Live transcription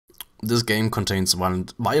This game contains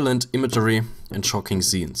violent imagery and shocking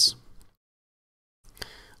scenes.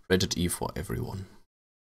 Rated E for everyone.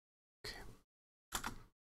 Okay.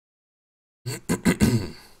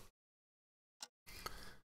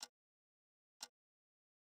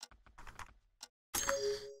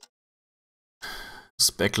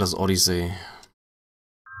 Speckless Odyssey.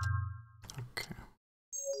 Okay.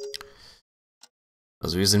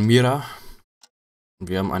 Also wir sind Mira. Und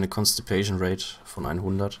wir haben eine Constipation Rate von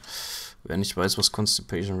 100. Wer nicht weiß, was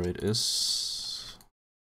Constipation Rate ist,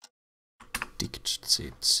 dict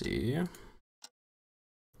cc.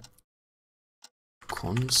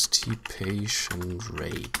 Constipation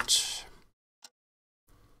Rate.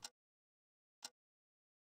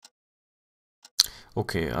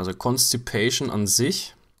 Okay, also Constipation an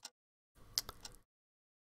sich.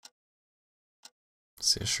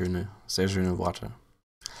 Sehr schöne Worte.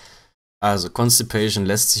 Also Constipation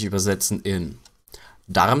lässt sich übersetzen in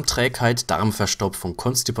Darmträgheit, Darmverstopfung,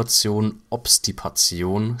 Konstipation,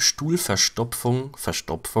 Obstipation, Stuhlverstopfung,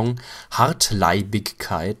 Verstopfung,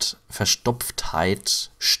 Hartleibigkeit,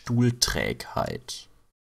 Verstopftheit, Stuhlträgheit.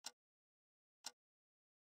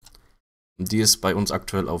 Und die ist bei uns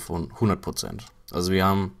aktuell auf 100%. Also wir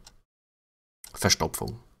haben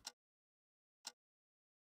Verstopfung.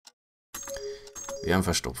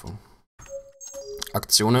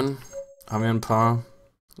 Aktionen haben wir ein paar.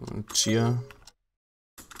 Cheer.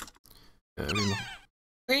 Was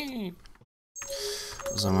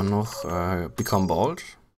haben wir noch? Become Bald.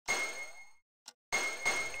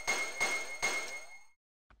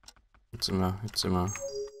 Jetzt haben wir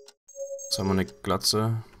eine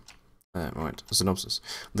Glatze. Moment, Synopsis.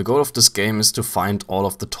 The goal of this game is to find all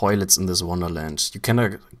of the toilets in this Wonderland. You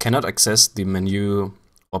cannot access the menu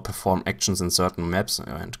or perform actions in certain maps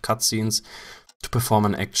and cutscenes. To perform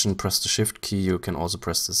an action, press the Shift key. You can also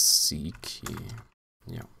press the C key.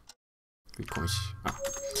 Ja. Wie komme ich?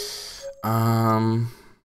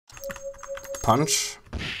 Punch.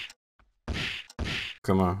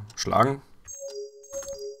 Können wir schlagen.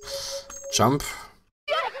 Jump.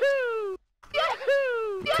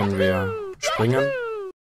 Können wir springen.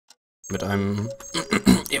 Mit einem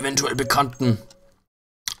eventuell bekannten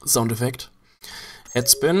Soundeffekt.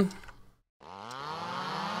 Headspin.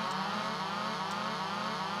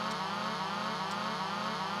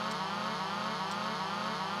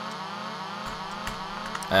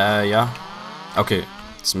 Ja. Okay.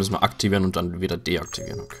 Jetzt müssen wir aktivieren und dann wieder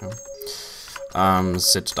deaktivieren. Okay.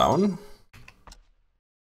 Sit down.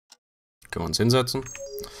 Können wir uns hinsetzen.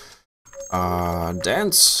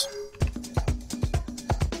 Dance.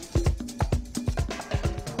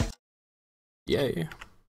 Yay.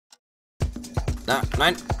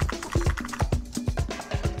 Nein.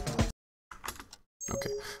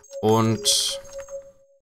 Okay. Und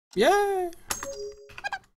yay.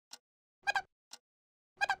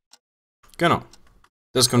 Genau.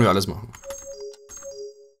 Das können wir alles machen.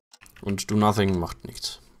 Und Do Nothing macht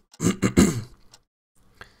nichts.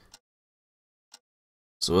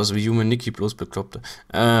 Sowas wie Human Nikki bloß bekloppte.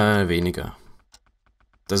 Weniger.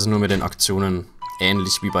 Das ist nur mit den Aktionen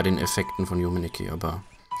ähnlich wie bei den Effekten von Human Nikki, aber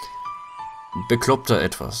bekloppter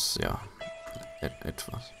etwas, ja.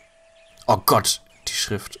 Etwas. Oh Gott, die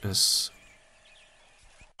Schrift ist...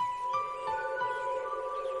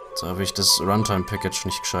 Jetzt habe ich das Runtime-Package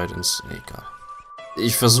nicht gescheit ins... Egal.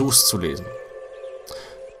 Ich versuch's zu lesen.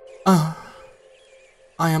 I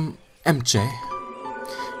am MJ.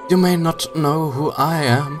 You may not know who I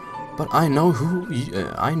am, but I know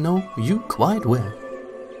you quite well.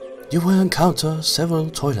 You will encounter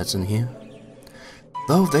several toilets in here.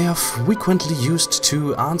 Though they are frequently used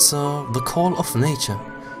to answer the call of nature,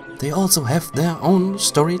 they also have their own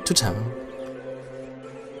story to tell.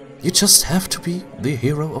 You just have to be the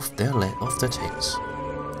hero of their tales.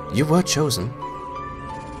 You were chosen.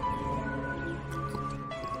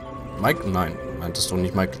 Mike? Nein, meintest du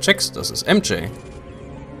nicht Michael Jackson? Das ist MJ.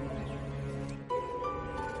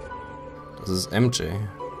 Das ist MJ.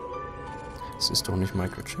 Das ist doch nicht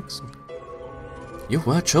Michael Jackson. You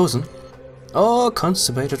were chosen. Oh,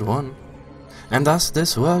 constipated one. And thus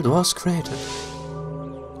this world was created.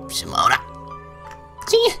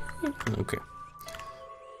 Okay.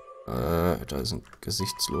 Da ist ein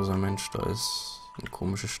gesichtsloser Mensch, da ist eine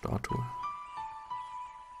komische Statue.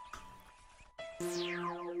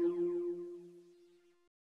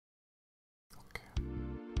 Okay.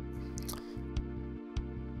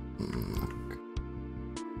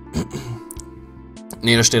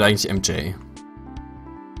 Nee, da steht eigentlich MJ.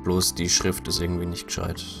 Bloß die Schrift ist irgendwie nicht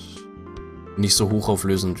gescheit. Nicht so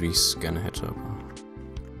hochauflösend, wie ich es gerne hätte, aber...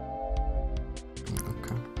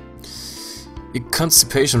 Okay. Your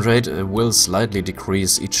constipation rate will slightly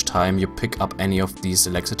decrease each time you pick up any of these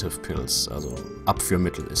laxative pills. Also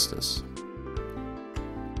Abführmittel ist es.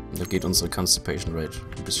 Da geht unsere Constipation Rate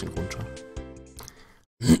ein bisschen runter.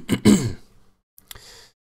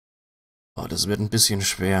 Oh, das wird ein bisschen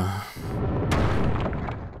schwer.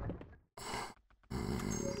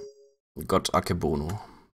 Gott Akebono.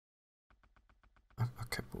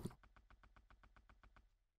 Akebono.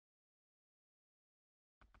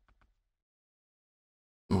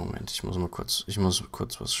 Moment, ich muss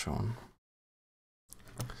kurz was schauen.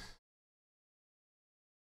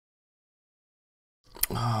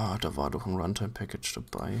 Ah, da war doch ein Runtime-Package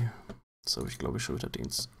dabei. Das habe ich, glaube ich, schon wieder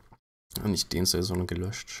nicht sondern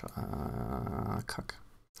gelöscht. Ah, Kack.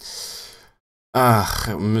 Ach,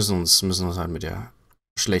 müssen uns halt mit der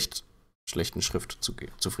schlechten Schrift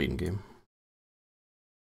zufrieden geben.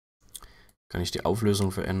 Kann ich die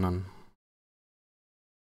Auflösung verändern?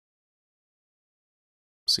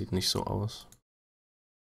 Sieht nicht so aus.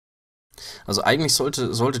 Also eigentlich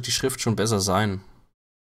sollte die Schrift schon besser sein.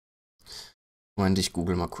 Moment, ich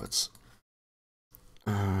google mal kurz.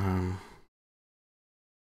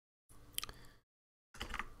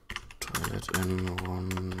 Toilet in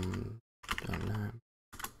Wonderland.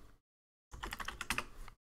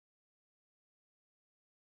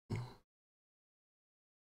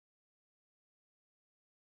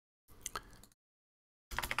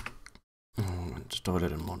 Moment,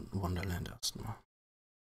 Toilet in Wonderland erstmal.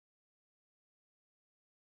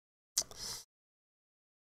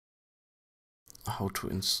 How to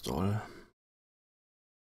install.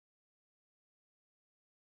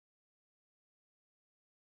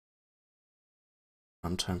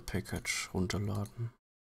 Runtime Package runterladen.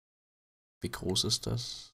 Wie groß ist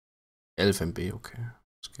das? 11 MB, okay.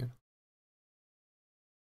 Das geht.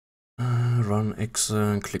 Run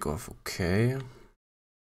exe, click off, okay.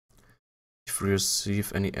 If you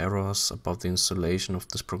receive any errors about the installation of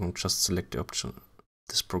this program, just select the option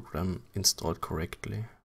this program installed correctly.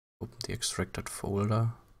 Open the extracted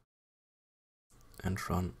folder and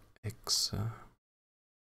run exe.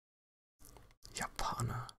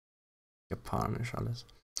 Japanisch alles.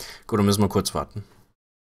 Gut, dann müssen wir kurz warten.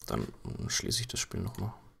 Dann schließe ich das Spiel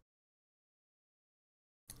nochmal.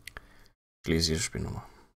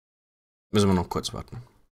 Müssen wir noch kurz warten.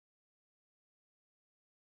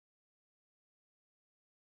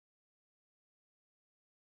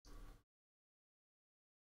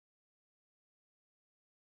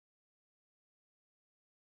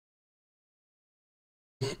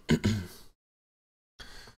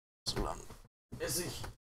 So lang esse ich.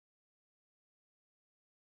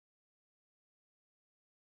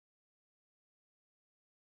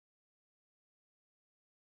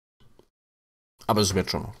 Aber es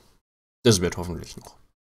wird schon noch. Das wird hoffentlich noch.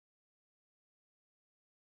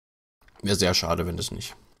 Wäre sehr schade, wenn das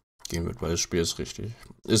nicht gehen wird, weil das Spiel ist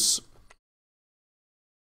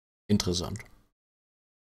interessant.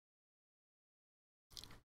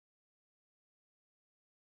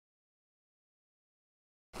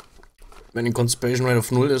 Wenn die Constipation Rate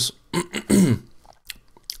auf 0 ist,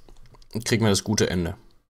 kriegen wir das gute Ende.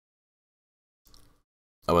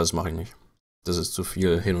 Aber das mache ich nicht. Das ist zu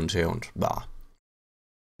viel hin und her und bah.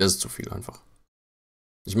 Das ist zu viel einfach.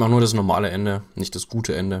 Ich mache nur das normale Ende, nicht das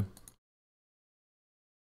gute Ende.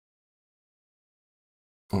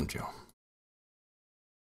 Und ja.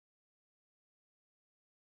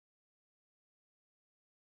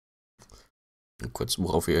 Kurz,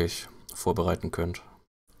 worauf ihr euch vorbereiten könnt.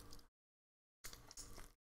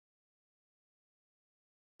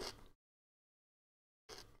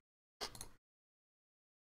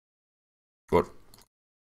 Gut.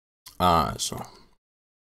 Also.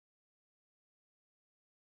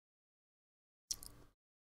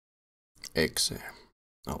 Exe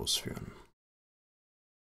ausführen.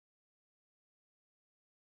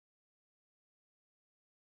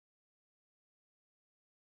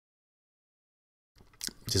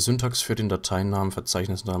 Die Syntax für den Dateinamen,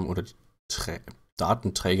 Verzeichnisnamen oder die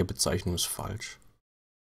Datenträgerbezeichnung ist falsch.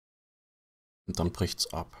 Und dann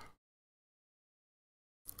bricht's ab.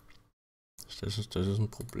 Das ist ein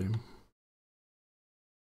Problem.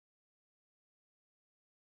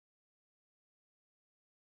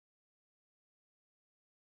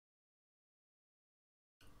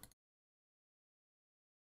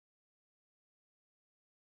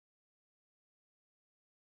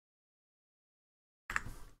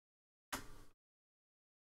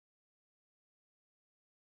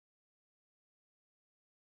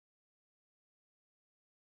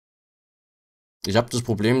 Ich habe das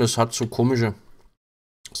Problem, das macht so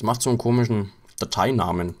einen komischen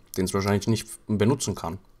Dateinamen, den es wahrscheinlich nicht benutzen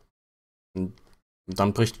kann. Und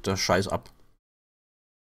dann bricht der Scheiß ab.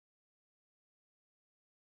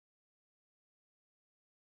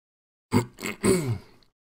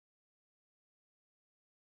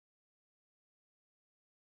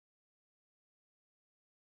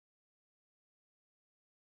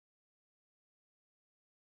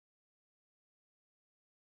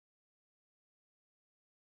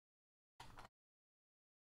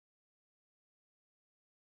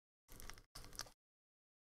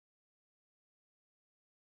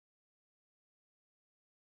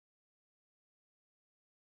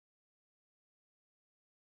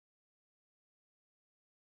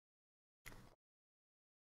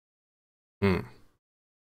 Hm.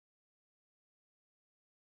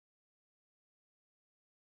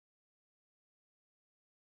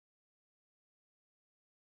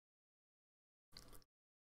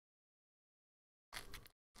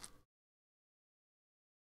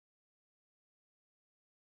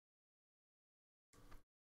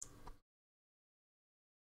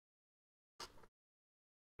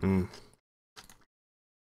 Hm.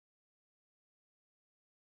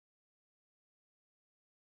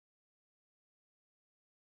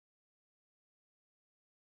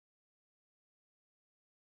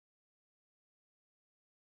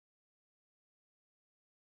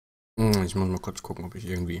 Ich muss mal kurz gucken, ob ich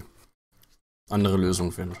irgendwie andere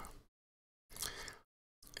Lösungen finde.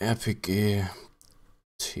 RPG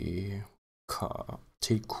TK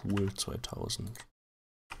T-Cool 2000.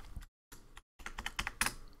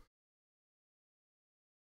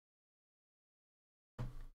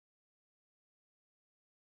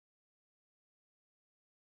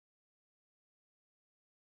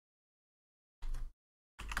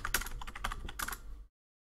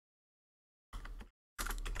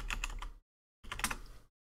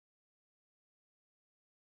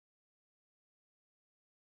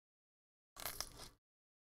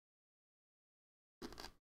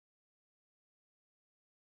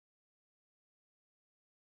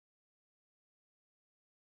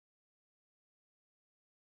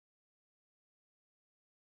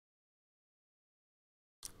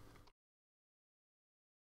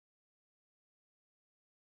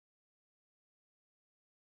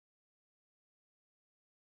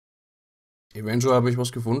 Eventuell habe ich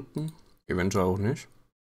was gefunden, eventuell auch nicht.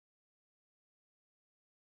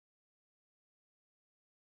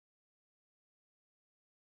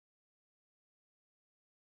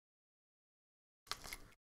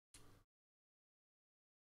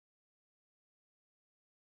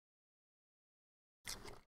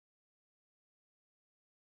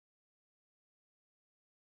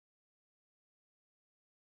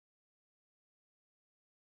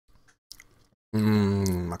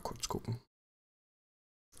 Mal kurz gucken.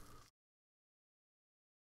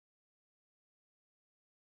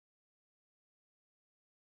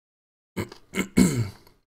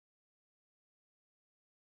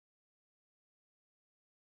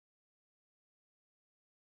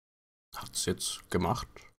 Hat es jetzt gemacht?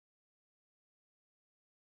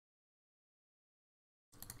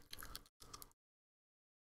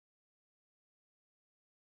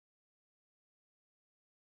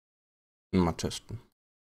 Mal testen.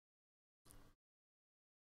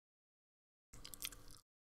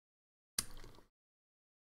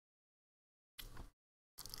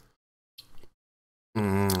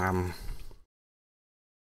 Ähm,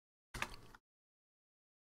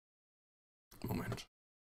 Moment.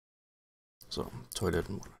 So,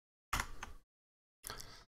 Toilettenmodell.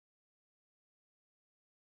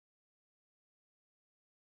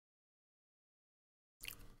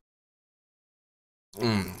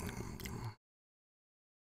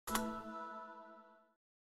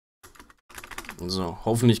 So,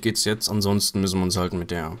 hoffentlich geht's jetzt. Ansonsten müssen wir uns halt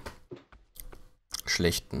mit der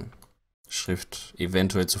schlechten Schrift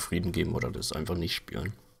eventuell zufrieden geben oder das einfach nicht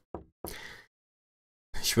spielen.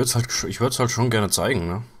 Ich würde es halt schon gerne zeigen,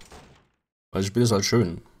 ne? Weil das Spiel ist halt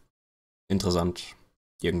schön. Interessant.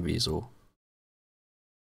 Irgendwie so.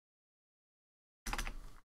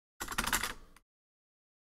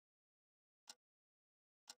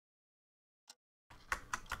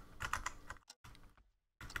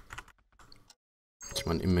 Ich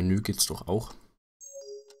meine, im Menü geht's doch auch.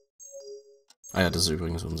 Ah ja, das ist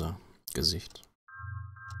übrigens unser Gesicht.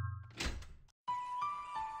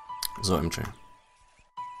 So, MJ.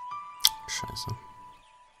 Scheiße.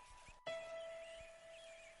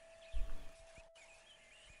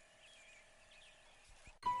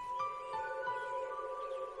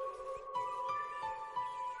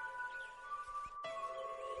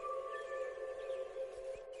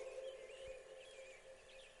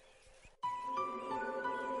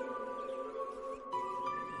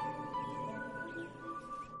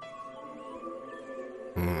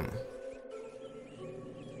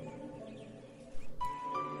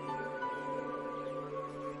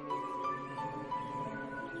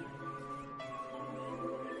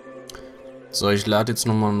 So, ich lade jetzt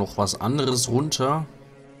nochmal noch was anderes runter,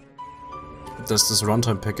 das das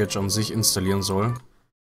Runtime-Package an sich installieren soll.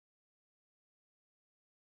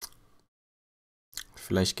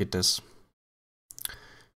 Vielleicht geht das.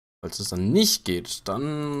 Falls es dann nicht geht, dann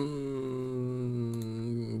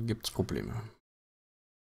gibt es Probleme.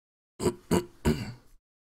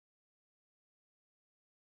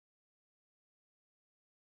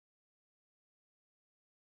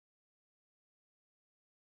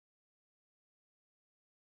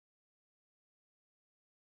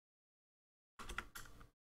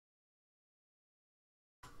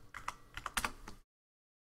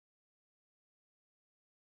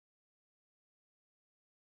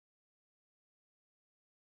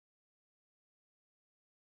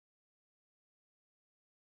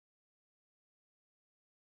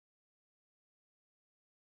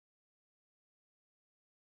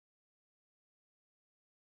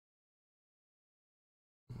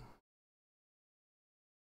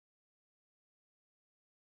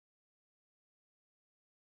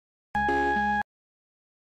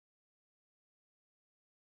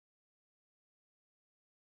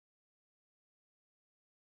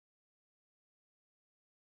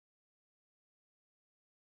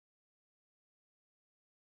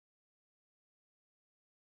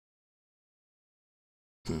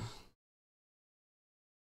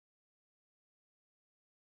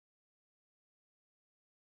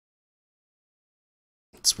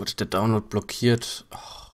 Jetzt wurde der Download blockiert.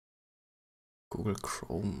 Oh, Google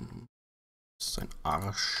Chrome. Das ist ein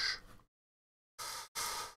Arsch.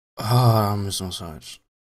 Ah, müssen wir es halt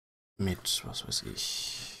mit, was weiß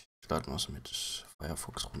ich. Starten wir es mit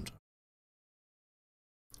Firefox runter.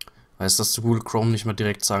 Weißt du, dass du Google Chrome nicht mehr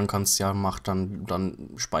direkt sagen kannst, ja, mach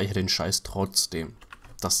dann speichere den Scheiß trotzdem.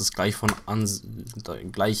 Das ist gleich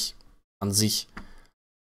gleich an sich.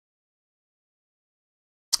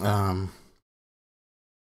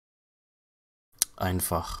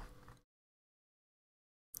 Einfach.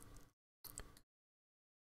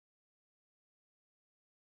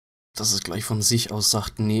 Dass es gleich von sich aus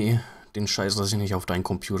sagt, nee, den Scheiß lasse ich nicht auf deinen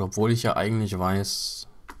Computer, obwohl ich ja eigentlich weiß,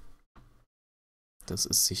 das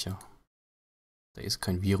ist sicher. Da ist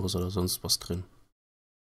kein Virus oder sonst was drin.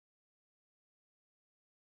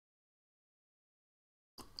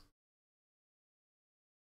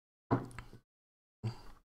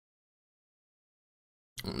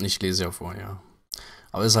 Ich lese ja vorher.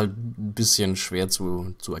 Aber es ist halt ein bisschen schwer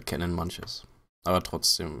zu erkennen, manches. Aber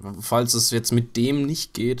trotzdem, falls es jetzt mit dem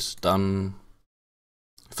nicht geht, dann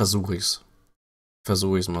versuche ich's.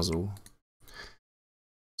 Versuche ich's mal so.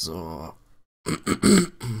 So.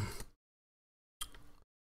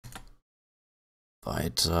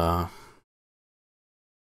 Weiter.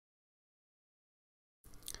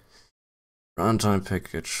 Runtime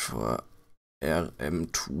Package für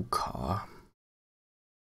RM2K.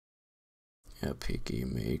 RPG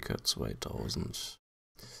Maker 2000.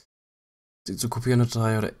 Die zu kopierende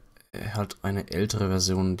Datei oder halt eine ältere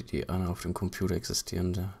Version, die eine auf dem Computer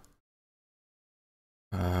existierende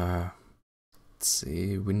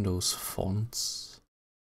C Windows Fonts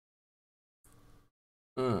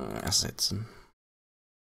ersetzen.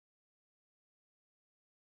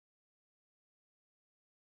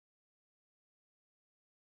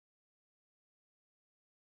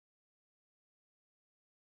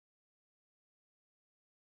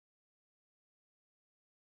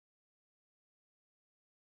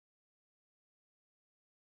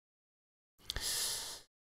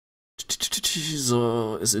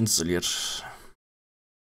 So, ist installiert.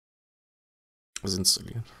 Ist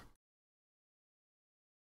installiert.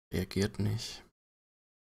 Reagiert nicht.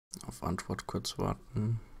 Auf Antwort kurz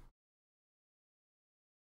warten.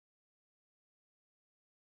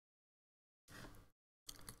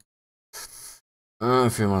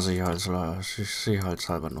 Führen wir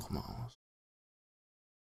sicherheitshalber nochmal aus.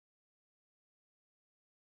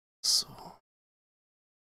 So.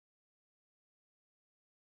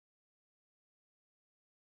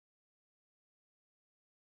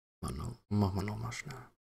 Machen wir nochmal schnell.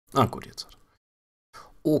 Ah, gut, jetzt.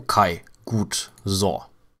 Okay, gut. So.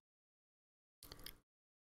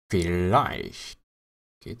 Vielleicht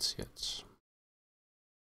geht's jetzt.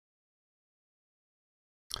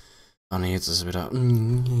 Ah ne, jetzt ist es wieder.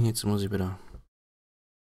 Jetzt muss ich wieder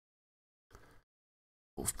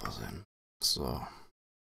aufpassen. So.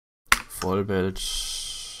 Vollbild.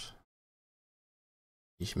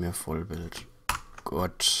 Nicht mehr Vollbild.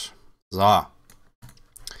 Gut. So.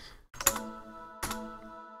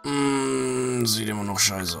 Sieht immer noch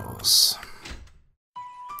scheiße aus.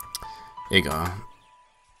 Egal.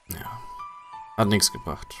 Ja. Hat nichts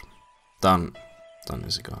gebracht. Dann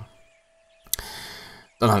ist egal.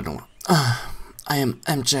 Dann halt nochmal. I am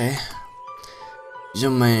MJ. You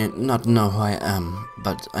may not know who I am,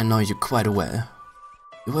 but I know you quite well.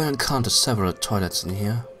 You will encounter several toilets in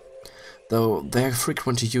here, though they are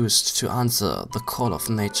frequently used to answer the call of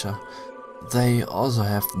nature. They also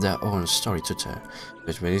have their own story to tell.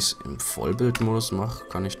 Vielleicht, wenn ich es im Vollbildmodus mache,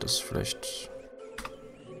 kann ich das vielleicht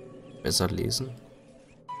besser lesen.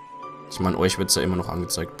 Ich meine, euch wird es ja immer noch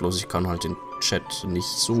angezeigt, bloß ich kann halt den Chat nicht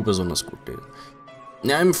so besonders gut lesen.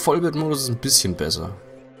 Ja, im Vollbildmodus ist es ein bisschen besser.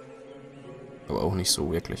 Aber auch nicht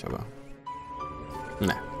so wirklich, aber...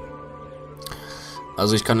 Ne.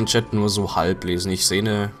 Also ich kann den Chat nur so halb lesen. Ich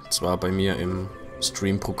sehe zwar bei mir im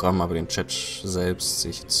Stream-Programm, aber den Chat selbst sehe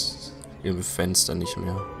ich jetzt im Fenster nicht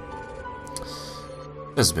mehr.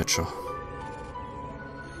 Das wird schon.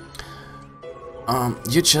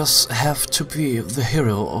 You just have to be the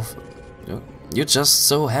hero of... You just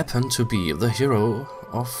so happen to be the hero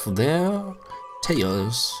of their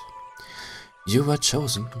tales. You were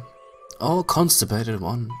chosen. Oh, constipated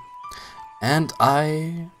one. And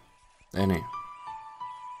I... nee.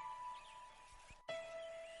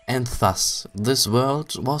 And thus, this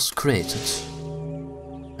world was created.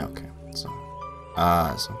 Okay, so.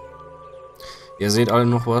 Also. Ihr seht alle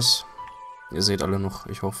noch was? Ihr seht alle noch,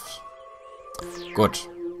 ich hoffe. Gut,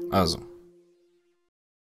 also.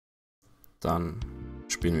 Dann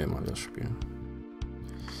spielen wir mal das Spiel.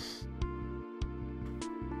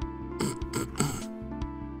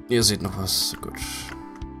 Ihr seht noch was, gut.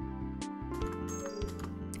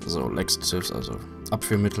 So, Laxatives, also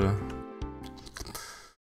Abführmittel.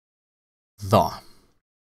 So.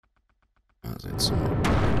 Also jetzt.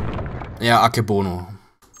 Ja, Akebono.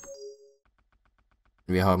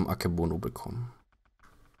 Wir haben Akebono bekommen.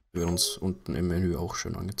 Wird uns unten im Menü auch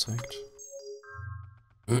schön angezeigt.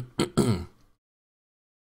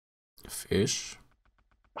 Fisch.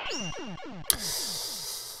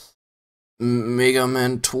 Mega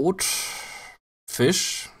Man tot.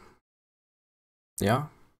 Fisch. Ja.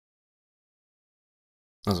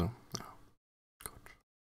 Also, ja. Gut.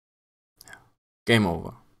 Ja. Game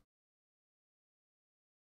over.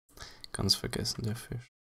 Ganz vergessen, der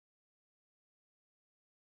Fisch.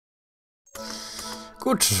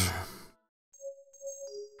 Gut.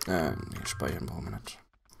 Nee, speichern brauchen wir nicht.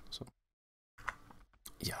 So.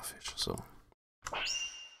 Ja, Fisch, so.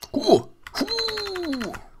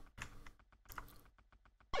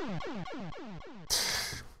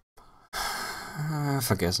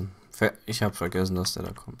 Vergessen. Ich habe vergessen, dass der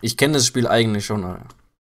da kommt. Ich kenne das Spiel eigentlich schon, aber...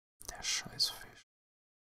 Der Scheißfisch.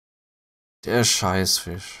 Der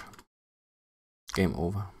Scheißfisch. Game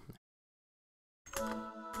over.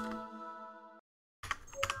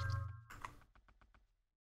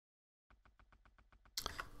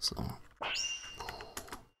 So.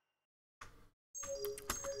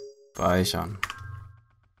 Speichern.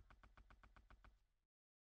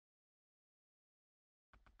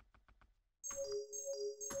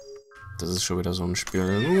 Das ist schon wieder so ein Spiel,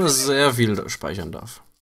 das nur sehr viel speichern darf.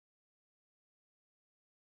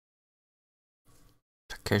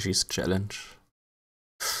 Takeshis Challenge.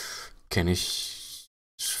 Kenne ich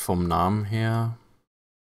vom Namen her.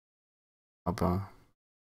 Aber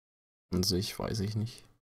an sich weiß ich nicht.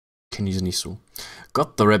 Kenne ich sie nicht so.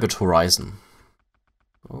 Got the Rabbit Horizon.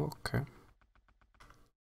 Okay.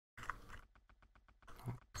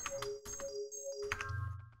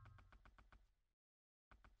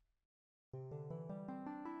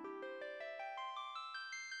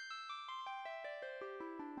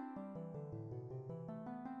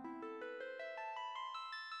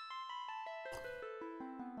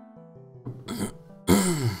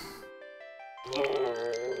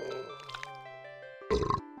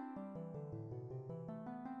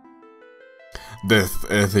 This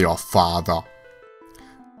is your father.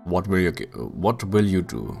 What will you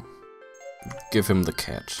do? Give him the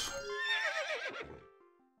cat.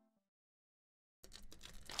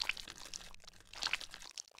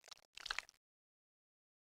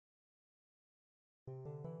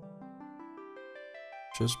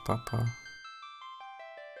 Tschüss, Papa.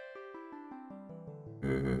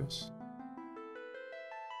 Tschüss.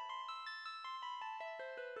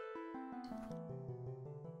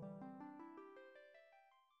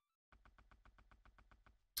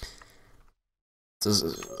 Das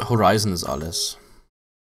Horizon ist alles.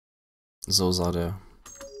 So sah er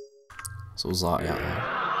aus.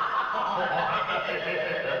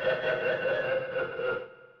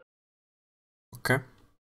 Okay.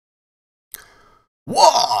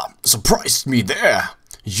 Wow! Surprised me there!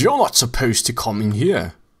 You're not supposed to come in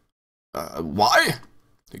here. Why?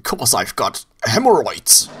 Because I've got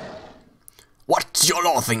hemorrhoids. What? You're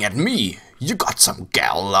laughing at me? You got some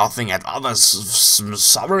gal laughing at others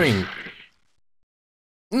suffering.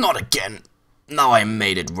 Not again. Now I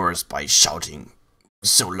made it worse by shouting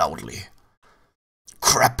so loudly.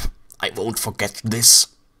 Crap, I won't forget this.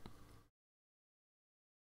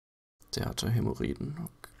 Der hatte Hämorrhoiden.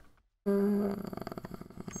 Okay.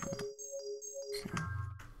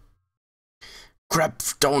 Crap,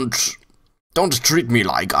 don't treat me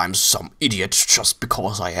like I'm some idiot just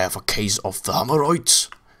because I have a case of the hemorrhoids.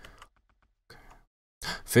 Okay.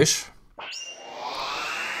 Fish?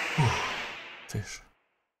 Fish.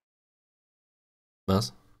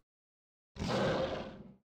 Was?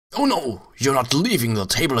 Oh no, you're not leaving the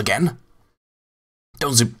table again.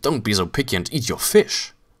 Don't be so picky and eat your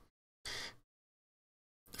fish.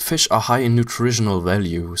 Fish are high in nutritional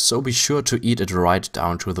value, so be sure to eat it right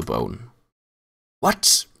down to the bone.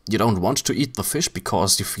 What? You don't want to eat the fish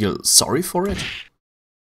because you feel sorry for it?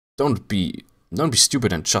 Don't be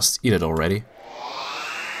stupid and just eat it already.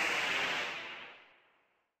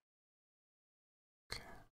 Okay.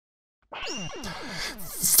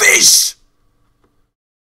 Fish!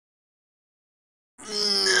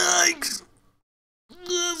 Fish!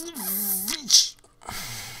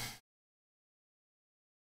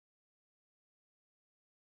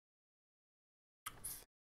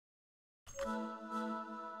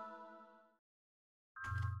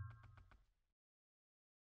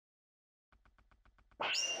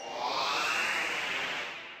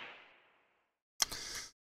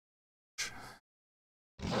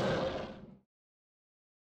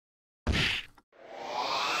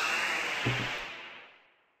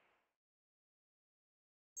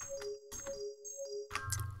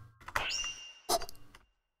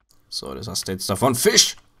 So, das hast du jetzt davon.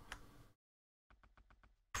 Fisch!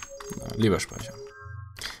 Na, lieber speichern.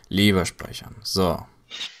 Lieber speichern. So.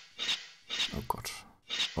 Oh Gott.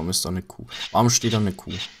 Warum ist da eine Kuh? Warum steht da eine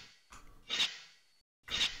Kuh?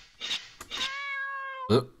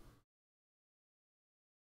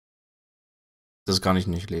 Das kann ich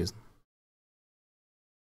nicht lesen.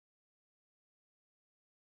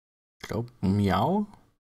 Ich glaube, Miau?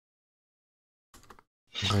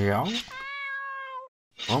 Miau?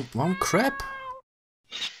 Warum Crap?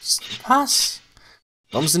 Was?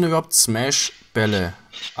 Warum sind überhaupt Smash-Bälle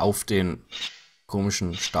auf den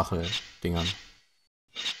komischen Stacheldingern?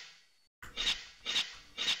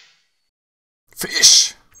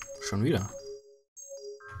 Fisch! Schon wieder.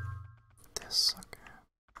 Der Sack.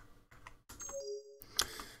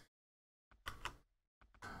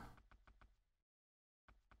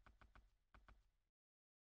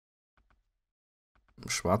 Ein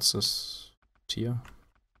schwarzes Tier.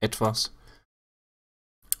 Etwas.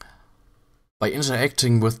 By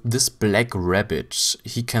interacting with this black rabbit,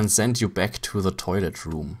 he can send you back to the toilet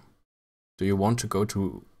room. Do you want to go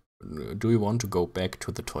back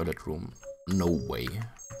to the toilet room? No way.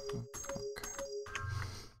 Okay.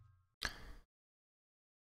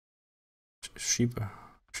 Sheeper.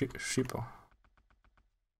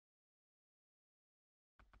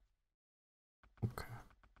 Okay.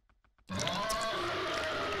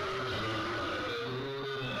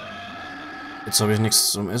 Jetzt habe ich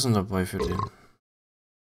nichts zum Essen dabei für den.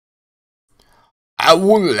 I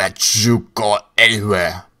won't let you go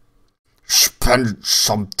anywhere. Spend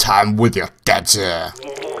some time with your daddy.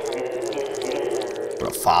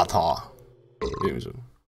 Oder Vater. Irgendwie so.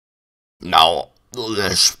 Now,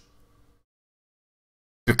 let's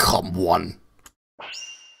become one.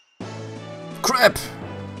 Crap!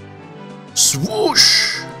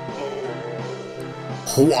 Swoosh!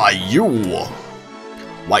 Who are you?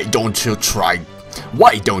 Why don't you try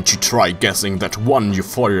guessing that one you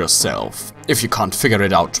for yourself, if you can't figure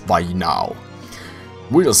it out by now?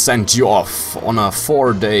 We'll send you off on a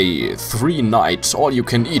 4-day, 3-night,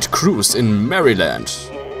 all-you-can-eat cruise in Maryland.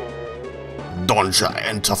 Don't you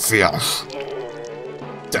interfere.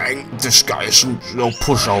 Dang, this guy is no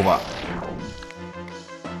pushover.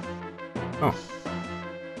 Oh.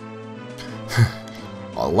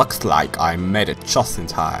 Well, looks like I made it just in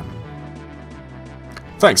time.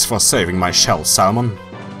 Thanks for saving my shell, Salmon.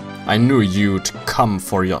 I knew you'd come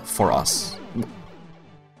for us.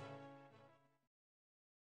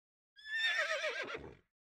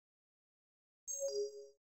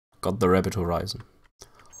 Got the Rabbit Horizon.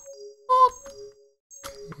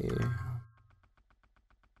 Okay.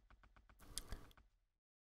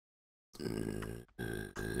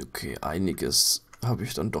 Okay, einiges habe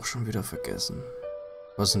ich dann doch schon wieder vergessen,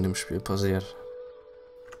 was in dem Spiel passiert.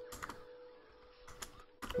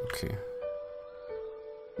 Okay.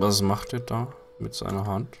 Was macht er da mit seiner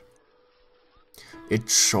Hand? It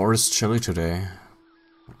sure is chilly today.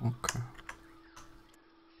 Okay.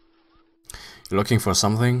 You're looking for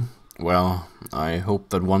something? Well, I hope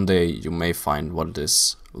that one day you may find what it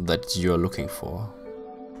is that you're looking for.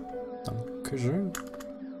 Dankeschön.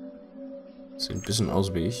 Sieht ein bisschen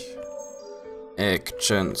aus wie ich.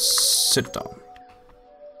 Action, sit down.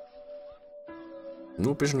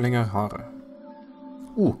 Nur ein bisschen längere Haare.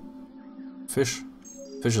 Fisch.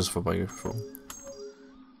 Fisch ist vorbeigeflogen.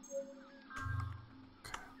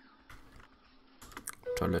 Okay.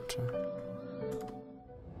 Toilette.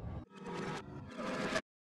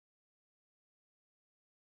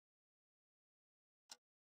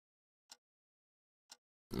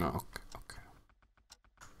 Okay.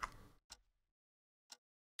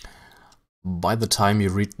 By the time you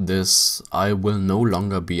read this, I will no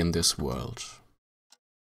longer be in this world.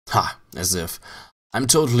 Ha! As if. I'm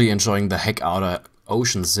totally enjoying the heck out of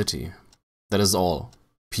Ocean City. That is all.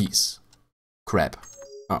 Peace. Crab.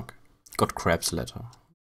 Okay. Got Crab's letter.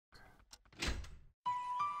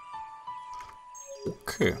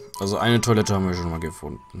 Okay. Also eine Toilette haben wir schon mal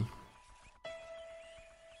gefunden.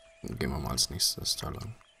 Gehen wir mal als nächstes da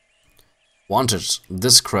lang. Wanted.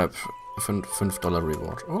 This crab. $5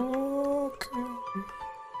 reward. Okay.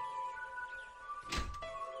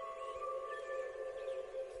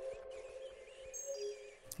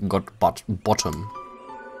 Got bottom.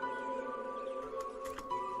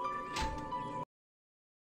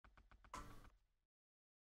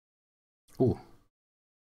 Oh,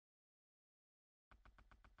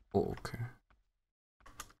 okay.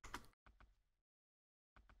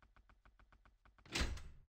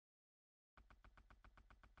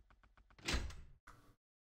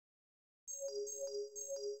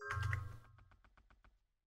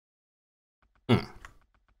 Okay.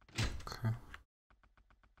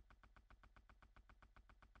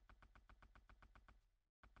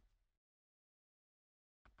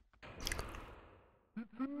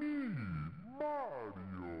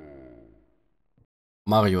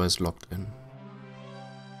 Mario is locked in.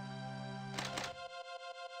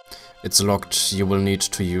 It's locked. You will need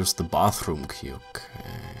to use the bathroom key. Okay.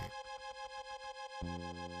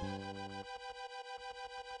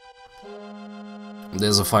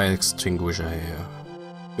 There's a fire extinguisher here.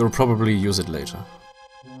 You'll probably use it later.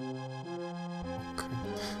 Okay.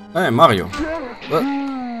 Hey, Mario.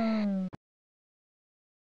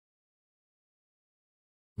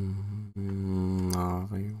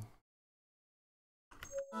 Mario.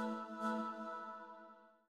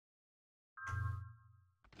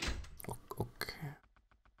 Okay.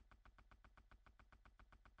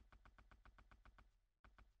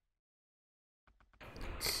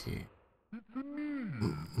 Okay.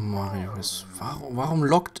 Mario ist... Warum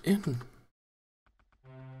locked in?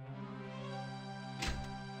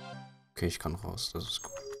 Okay, ich kann raus. Das ist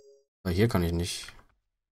gut. Weil hier kann ich nicht...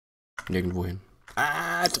 Nirgendwo hin.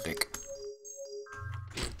 Ah, Dreck.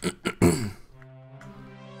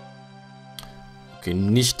 Okay,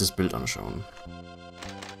 nicht das Bild anschauen.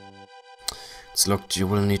 It's locked. You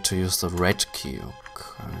will need to use the red key.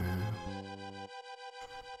 Okay.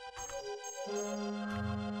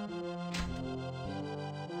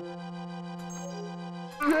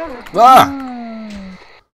 Ah!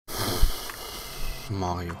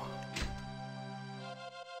 Mario.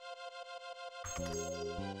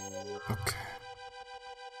 Okay.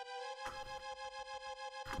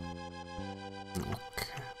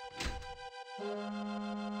 Okay.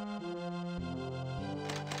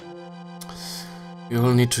 You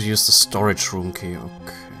will need to use the storage room key.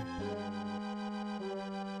 Okay.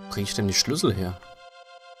 Wo kriege ich denn die Schlüssel her?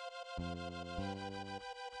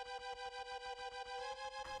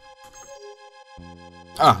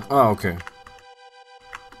 Okay.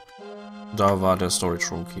 Da war der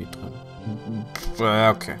Storage Room Key drin.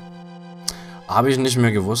 Okay. Habe ich nicht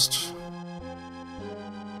mehr gewusst.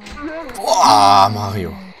 Boah,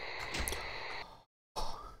 Mario.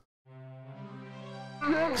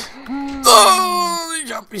 Oh,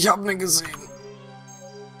 ich hab ne gesehen.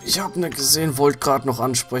 Ich hab ne gesehen, wollte gerade noch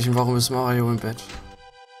ansprechen. Warum ist Mario im Bett?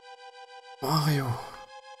 Mario.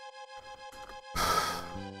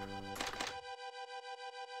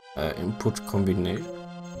 Input Combination.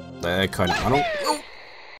 Keine Ahnung.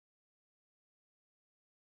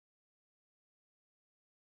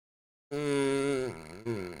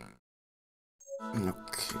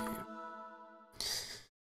 Okay.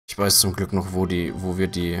 Ich weiß zum Glück noch, wo wir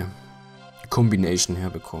die Combination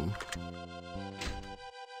herbekommen.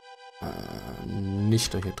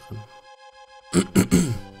 Nicht da hier drin.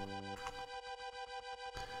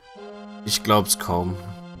 Ich glaub's kaum.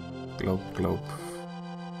 Glaub's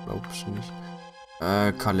nicht.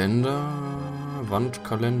 Kalender.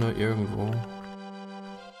 Wandkalender irgendwo.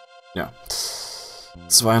 Ja.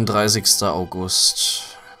 32.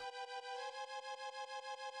 August.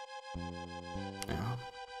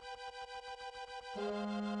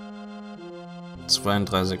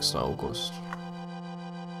 32. August.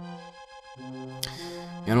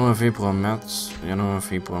 Januar, Februar, März,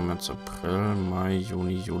 April, Mai,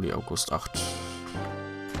 Juni, Juli, August, 8.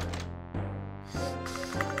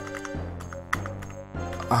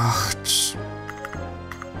 8.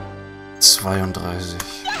 32.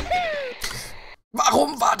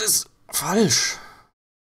 Warum war das falsch?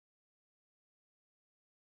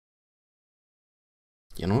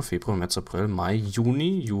 Januar, Februar, März, April, Mai,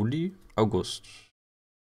 Juni, Juli, August.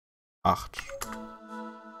 8.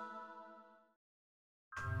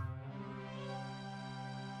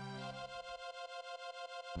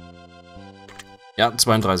 Ja,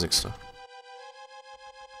 32.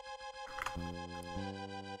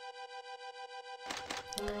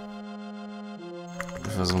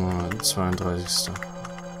 Versuchen wir mal 32.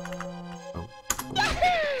 Oh.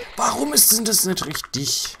 Warum ist denn das nicht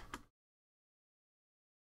richtig?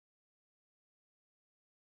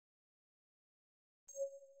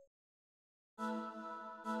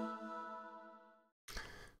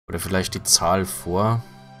 Oder vielleicht die Zahl vor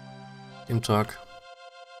dem Tag.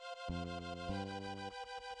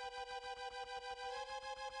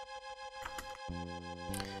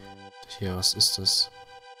 Hier, was ist das?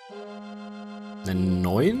 Eine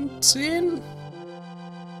 19?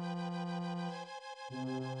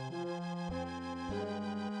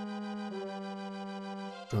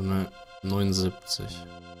 Schon eine 79.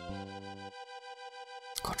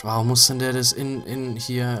 Gott, warum muss denn der das in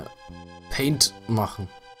hier Paint machen?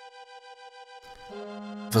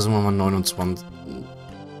 Versuchen wir mal 29.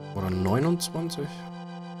 Oder 29?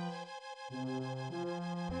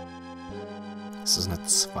 Ist das eine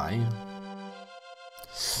 2?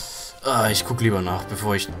 Ah, ich guck lieber nach,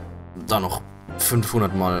 bevor ich da noch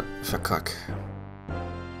 500 Mal verkack.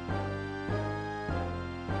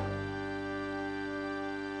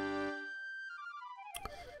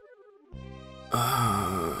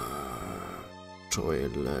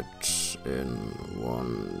 Toilet in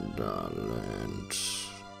Wonderland.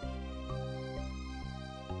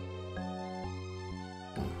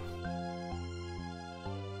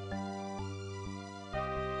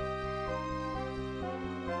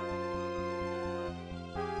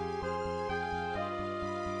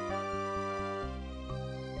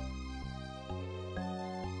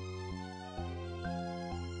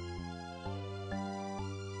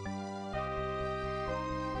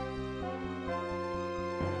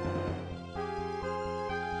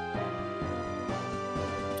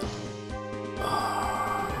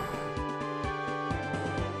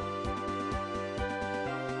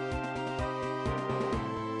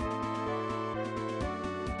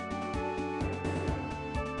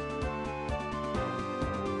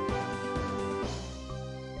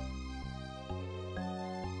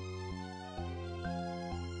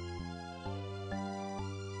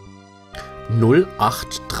 Null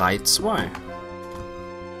 0832.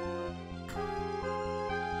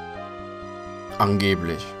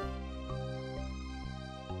 Angeblich.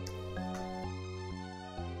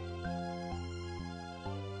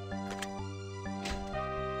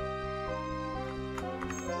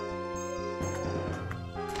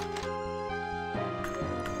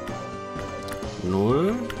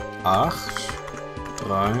 Null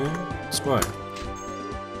 0832.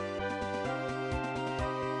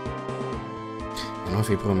 Januar,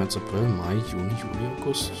 Februar, März, April, Mai, Juni, Juli,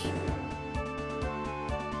 August.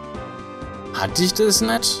 Hatte ich das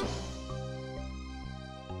nicht?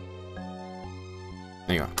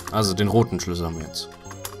 Egal. Also den roten Schlüssel haben wir jetzt.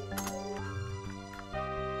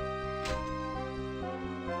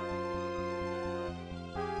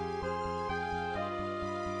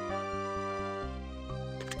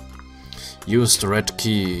 Use the red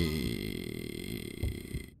key.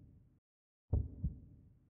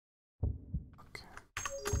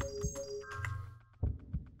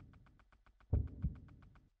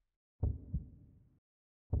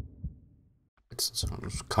 Das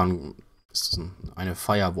kann. Ist das eine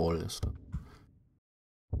Firewall ist.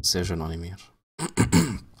 Sehr schön animiert.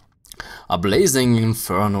 A blazing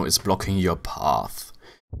inferno is blocking your path.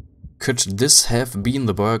 Could this have been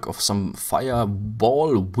the work of some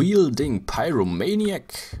fireball-wielding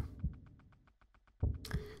pyromaniac?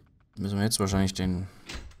 Müssen wir jetzt wahrscheinlich den...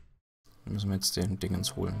 Müssen wir jetzt den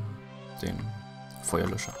Dingens holen. Den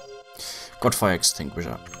Feuerlöscher. Got Fire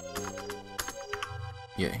Extinguisher.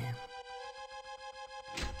 Yay.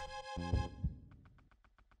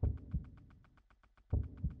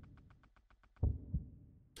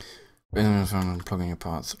 Plugging your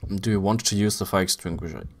path. Do you want to use the fire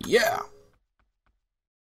extinguisher? Yeah!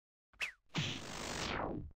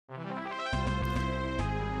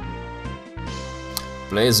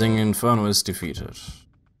 Blazing Inferno is defeated.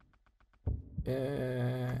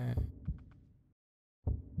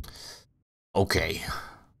 Okay.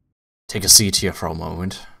 Take a seat here for a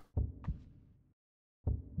moment.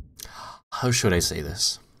 How should I say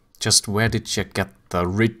this? Just where did you get the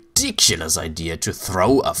ridiculous idea to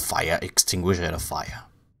throw a fire extinguisher at a fire?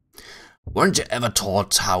 Weren't you ever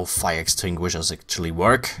taught how fire extinguishers actually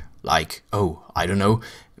work? Like, oh, I don't know,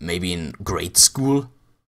 maybe in grade school?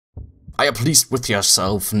 Are you pleased with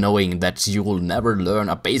yourself knowing that you'll never learn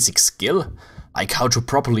a basic skill? Like how to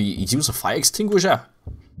properly use a fire extinguisher?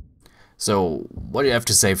 So, what do you have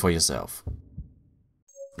to say for yourself?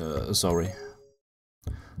 Sorry.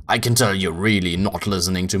 I can tell you're really not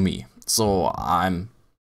listening to me, so I'm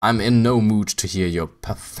in no mood to hear your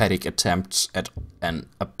pathetic attempts at an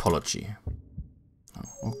apology.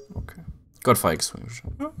 Oh, okay. Got fire extinguisher.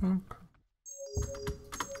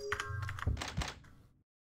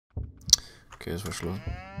 Okay, das war schlau.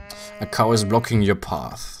 A cow is blocking your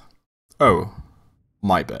path. Oh,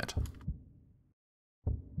 my bad.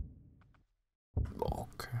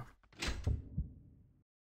 Okay.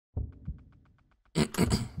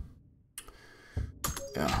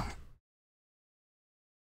 Ja.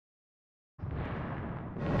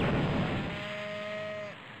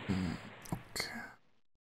 Okay.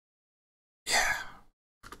 Yeah.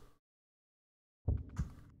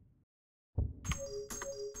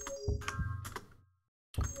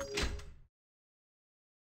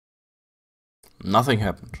 Nothing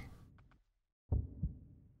happened.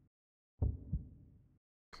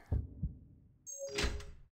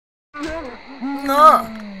 No!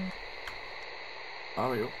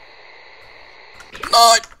 Mario.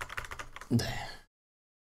 Nein! Nee.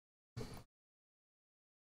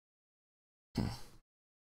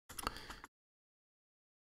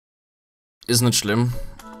 Ist nicht schlimm.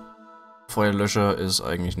 Feuerlöscher ist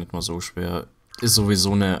eigentlich nicht mal so schwer. Ist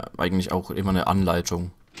sowieso eigentlich auch immer eine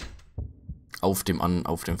Anleitung. Auf dem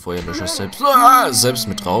Feuerlöscher selbst. Ah, selbst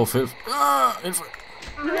mit drauf. Hilfe. Ah, Hilfe.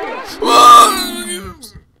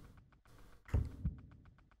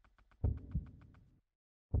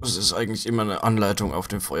 Es ist eigentlich immer eine Anleitung auf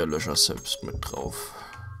dem Feuerlöscher selbst mit drauf.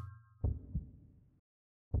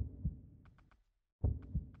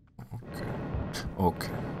 Okay.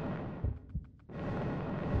 Okay.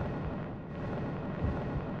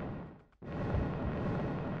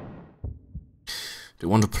 Do you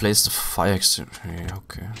want to place the fire extinguisher?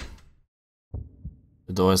 Okay.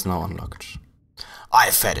 The door is now unlocked.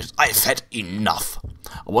 I've had it. I've had enough.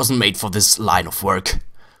 I wasn't made for this line of work.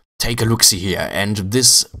 Take a look-see here, and at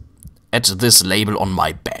this label on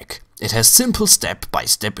my back. It has simple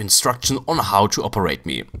step-by-step instruction on how to operate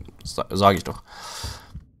me. Sag ich doch.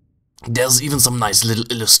 There's even some nice little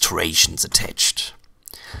illustrations attached.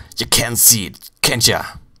 You can see it, can't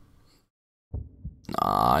ya?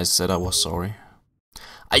 Nah, I said I was sorry.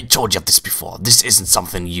 I told you this before. This isn't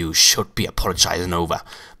something you should be apologizing over.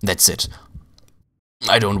 That's it.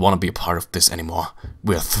 I don't want to be a part of this anymore.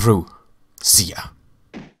 We're through. See ya.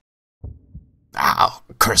 Ah,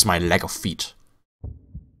 curse my lack of feet.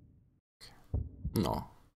 No.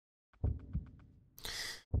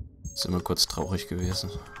 Ist immer kurz traurig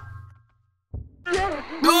gewesen.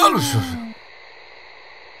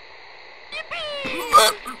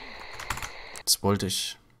 Jetzt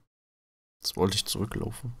wollte ich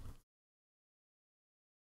zurücklaufen.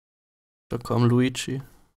 Da kam Luigi.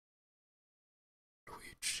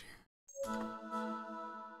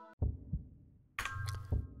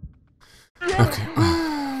 Okay.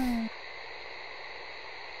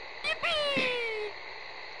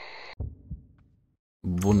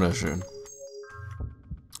 Wunderschön.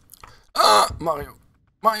 Ah, Mario.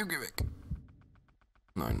 Mario, geh weg.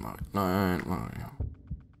 Nein, Mario. Nein, Mario.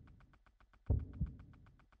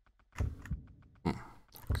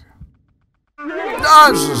 Okay. Ah,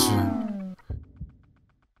 das ist schön.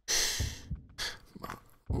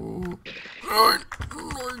 Nein,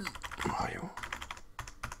 nein. Mario.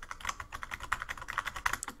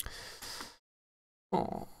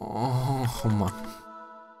 Oh Mann.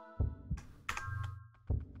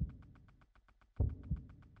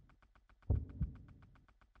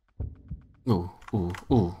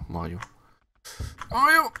 Mario.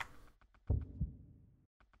 Mario!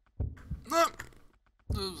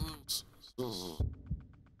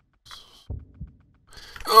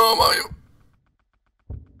 Oh, Mario!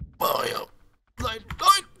 Mario! Nein,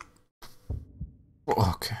 nein!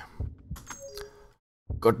 Okay.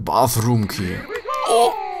 Got bathroom key.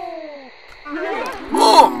 Oh!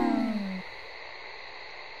 Oh!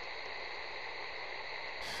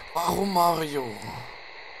 Warum Mario?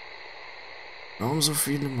 Warum so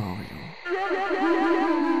viele Mario?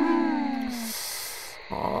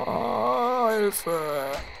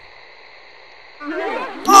 Hilfe!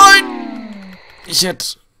 Nein! Ich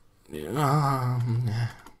hätte... Ja,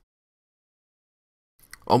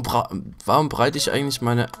 warum breite ich eigentlich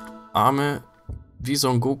meine Arme wie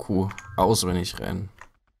Son Goku aus, wenn ich renne?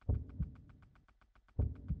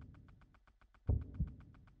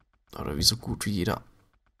 Oder wie so gut wie jeder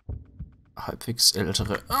halbwegs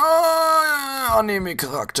ältere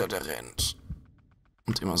Anime-Charakter, der rennt.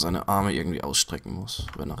 Und immer seine Arme irgendwie ausstrecken muss,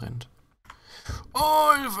 wenn er rennt.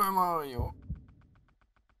 Oh, Hilfe, Mario!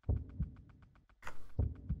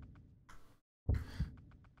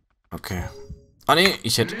 Okay. Ah ne,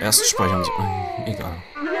 ich hätte erst speichern sollen. Egal.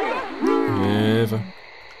 Hilfe.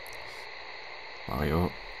 Mario,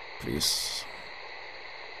 please.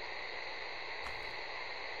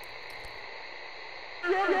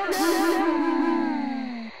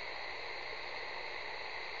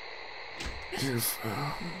 Hilfe.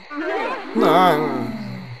 Nein.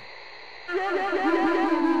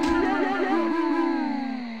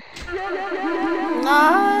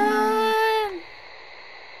 Nein.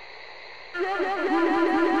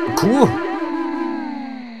 Kuh.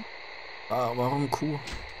 Ah, warum Kuh?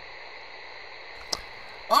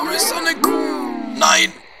 Warum ist da eine Kuh?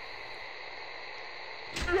 Nein.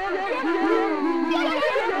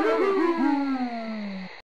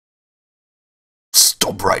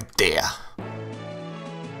 Stop right there.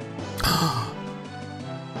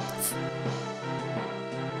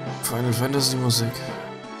 Final Fantasy Musik.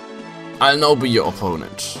 I'll now be your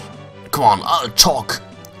opponent. Come on, I'll talk.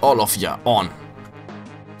 All of ya, on.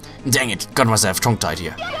 Dang it, got myself tongue-tied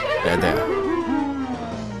here. There.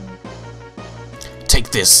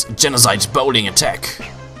 Take this, genocide bowling attack.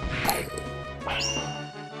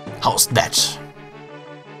 How's that?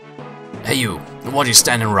 Hey you, what are you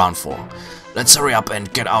standing around for? Let's hurry up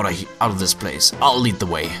and get out of this place. I'll lead the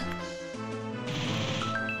way.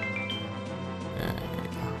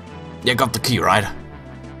 You got the key, right?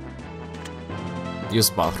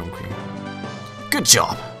 Use bathroom key. Good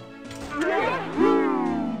job.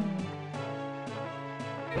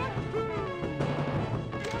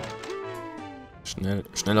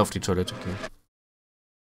 Schnell auf die Toilette gehen.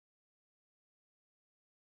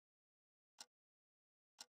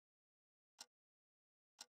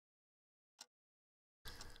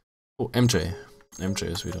 Oh, MJ. MJ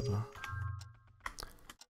ist wieder da.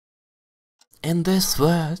 In this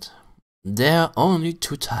world, there are only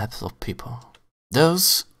two types of people.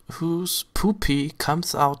 Those whose poopy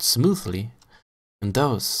comes out smoothly, and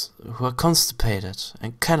those who are constipated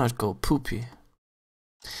and cannot go poopy.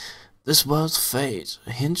 This world's fate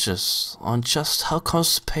hinges on just how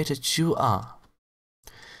constipated you are.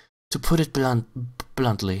 To put it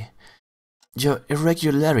bluntly, your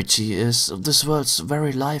irregularity is this world's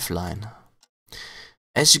very lifeline.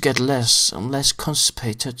 As you get less and less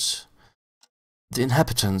constipated, the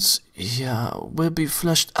inhabitants here will be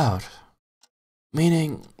flushed out.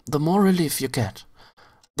 Meaning, the more relief you get,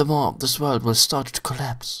 the more this world will start to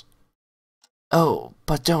collapse. Oh,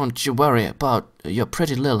 but don't you worry about your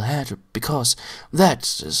pretty little head, because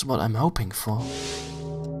that is what I'm hoping for.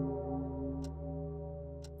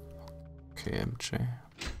 Okay, MJ.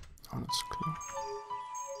 Alles klar.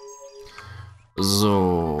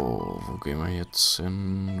 So, wo gehen wir jetzt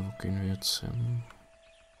hin? Wo gehen wir jetzt hin?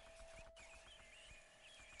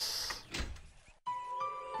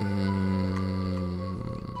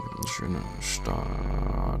 Schöne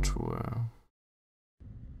Statue.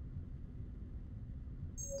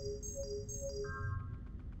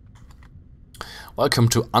 Welcome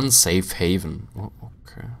to Unsafe Haven. Oh,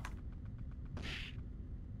 okay.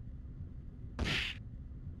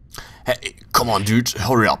 Hey, come on, dude,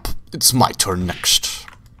 hurry up. It's my turn next.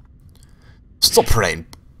 Stop playing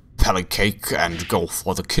pellet cake and go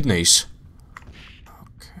for the kidneys.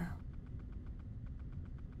 Okay.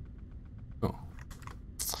 Oh.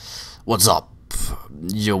 What's up?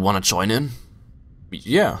 You wanna join in?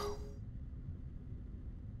 Yeah.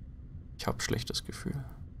 Ich hab schlechtes Gefühl.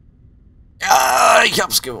 Ja, ich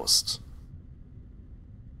hab's gewusst.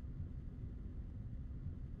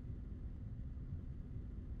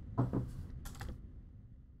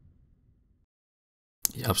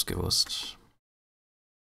 Ich hab's gewusst.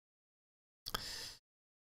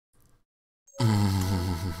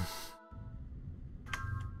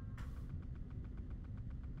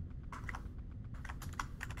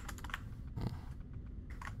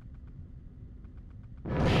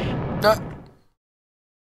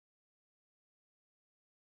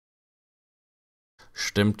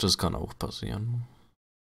 Stimmt, das kann auch passieren.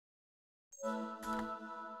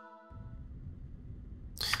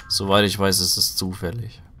 Soweit ich weiß, ist es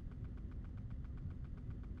zufällig.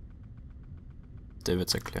 Der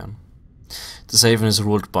wird's erklären. This haven is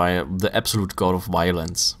ruled by the absolute god of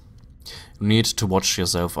violence. You need to watch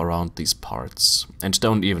yourself around these parts. And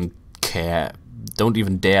don't even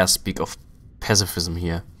dare speak of pacifism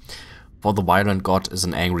here. For the violent god is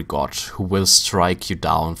an angry god who will strike you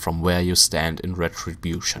down from where you stand in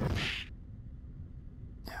retribution.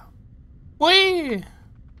 Yeah. Whee!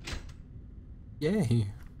 Yay.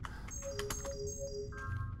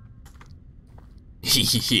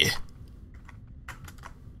 Okay.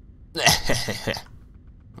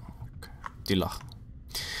 Die lachen.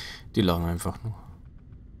 Die lachen einfach nur.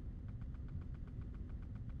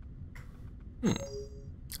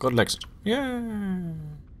 Got exit. Yeah.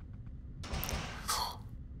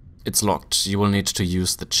 It's locked. You will need to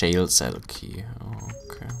use the jail cell key.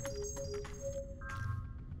 Okay.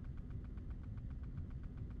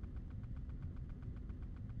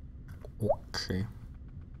 Okay.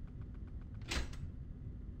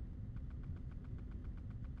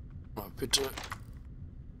 Oh, bitte.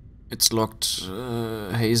 It's locked.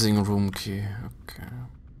 Hazing room key. Okay.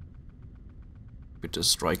 Bitte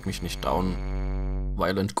strike mich nicht down.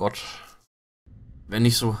 Violent God. Wär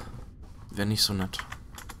nicht so nett.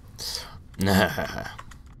 Ne,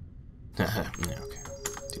 okay.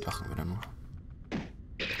 Die lachen wieder nur.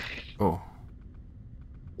 Oh.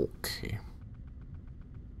 Okay.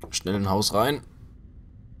 Schnell in Haus rein.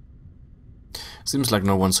 Seems like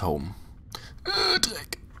no one's home.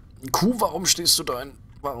 Dreck. Kuh, warum stehst du da?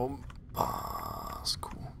 Warum? Was,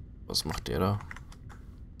 Kuh? Was macht der da?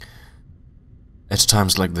 At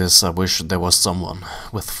times like this, I wish there was someone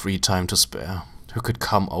with free time to spare who could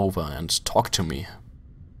come over and talk to me.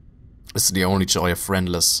 It's the only joy a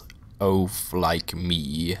friendless oaf like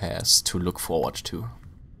me has to look forward to.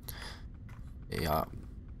 Ja,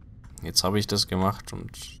 jetzt habe ich das gemacht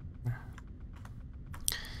und...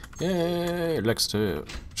 Yay, Letzte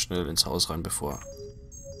schnell ins Haus rein, bevor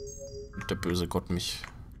der böse Gott mich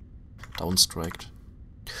downstrikt.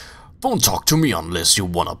 Don't talk to me unless you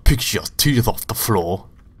wanna pick your teeth off the floor.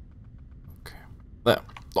 Okay. There.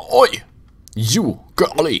 Oi! You,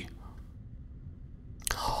 girlie!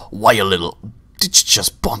 Why a little... Did you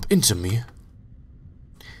just bump into me?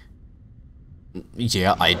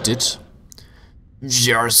 Yeah, I did.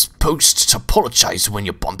 You're supposed to apologize when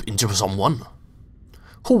you bump into someone.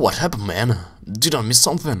 Oh, what happened, man? Did I miss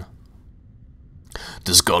something?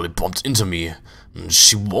 This girlie bumped into me, and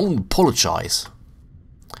she won't apologize.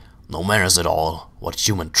 No manners at all. What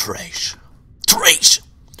human trash. Trash!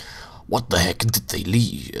 What the heck did they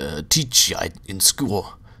teach you in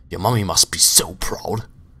school? Your mommy must be so proud.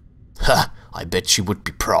 Ha! I bet she would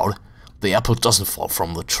be proud. The apple doesn't fall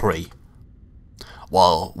from the tree.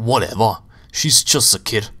 Well, whatever. She's just a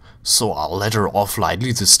kid, so I'll let her off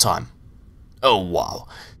lightly this time. Oh wow,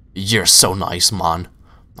 you're so nice, man.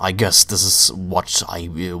 I guess this is what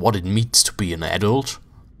it means to be an adult.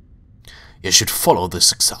 You should follow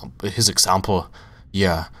his example.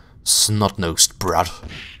 Yeah, snot-nosed brat.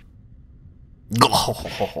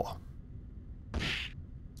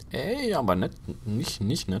 Ey, aber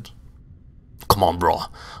nicht nett. Come on, bro.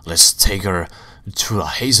 Let's take her to the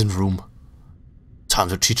hazing room. Time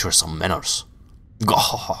to teach her some manners.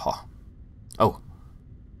 Oh.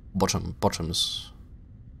 Bottom ist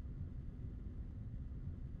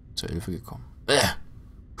zur Hilfe gekommen.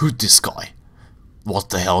 Who's this guy? What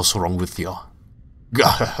the hell's wrong with you?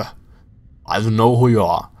 I don't know who you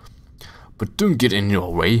are, but don't get in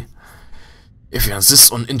your way. If you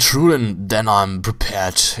insist on intruding, then I'm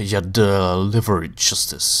prepared to deliver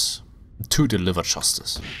justice.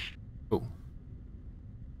 Oh.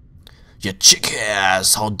 You chick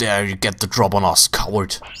ass! How dare you get the drop on us,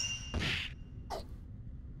 coward!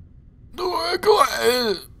 Go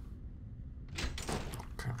ahead!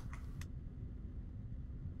 Okay.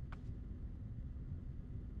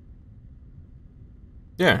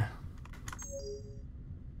 Yeah.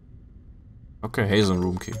 Okay, Hazen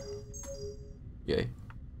Room Key. Yay.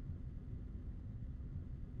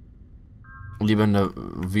 Lieber in der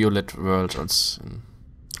Violet World als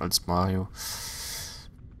Mario.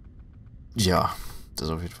 Ja, das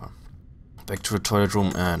auf jeden Fall. Back to the toilet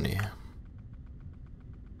room. Nee.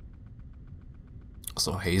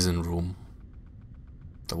 So, Hazen Room.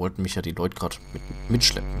 Da wollten mich ja die Leute gerade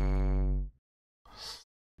mitschleppen.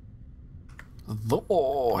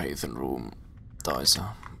 So, Hazen Room. Da ist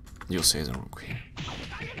er. Use Hazen Room. Okay.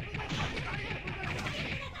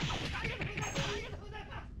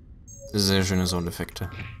 Sehr schöne Soundeffekte.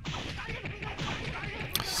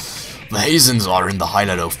 The Hazings are in the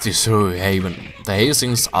highlight of this haven. The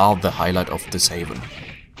Hazings are the highlight of this haven.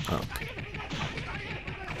 Okay.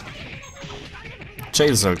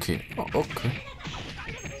 Jail Cell Key. Oh, okay.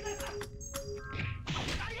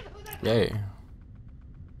 Yay.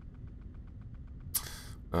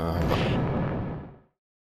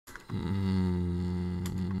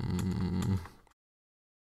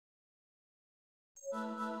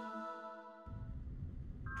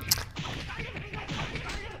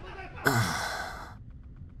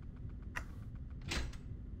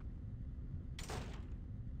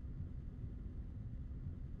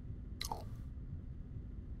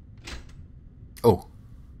 Oh.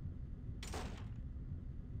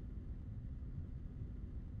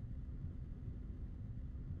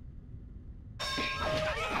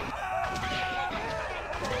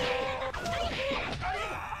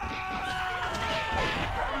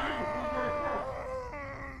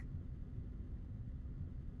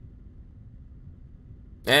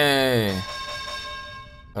 Ey.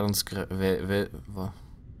 Hat uns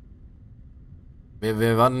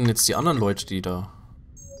wer waren denn jetzt die anderen Leute, die da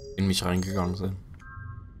in mich reingegangen sind?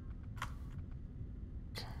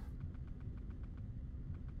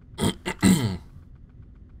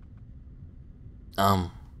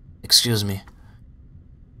 Excuse me.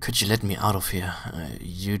 Could you let me out of here?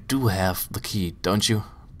 You do have the key, don't you?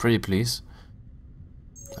 Pretty please.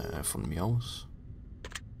 Von mir aus.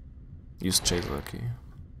 Use jailbreak key.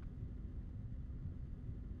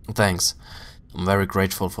 Thanks. I'm very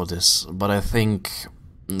grateful for this, but I think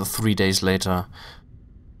 3 days later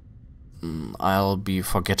I'll be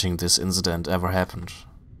forgetting this incident ever happened.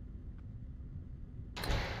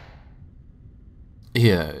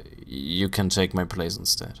 Here, you can take my place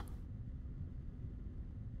instead.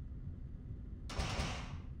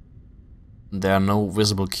 There are no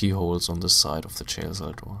visible keyholes on this side of the jail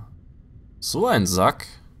cell door. So ein Sack.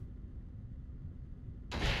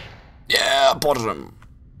 Yeah, Bottom.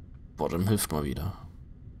 Bottom hilft mal wieder.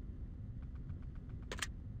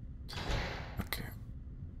 Okay.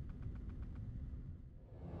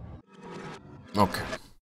 Okay.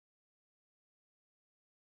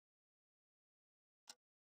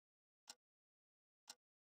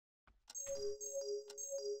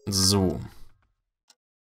 So.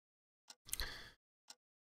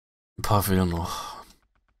 Ein paar fehlen noch.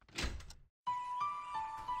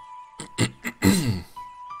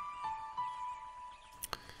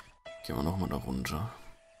 Gehen wir nochmal da runter.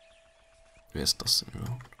 Wer ist das denn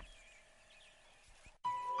überhaupt?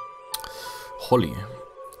 Holly.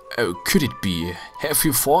 Oh, could it be? Have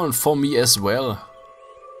you fallen for me as well?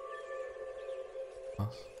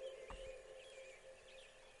 Was?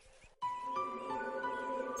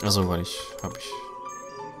 Also, weil hab ich...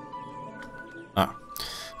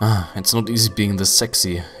 it's not easy being this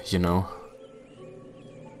sexy, you know.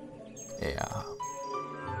 Ja.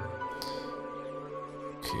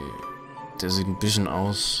 Okay. Der sieht ein bisschen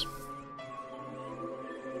aus.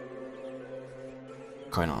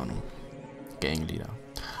 Keine Ahnung. Gangleader.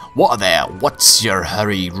 What there? What's your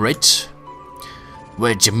hurry, Rich?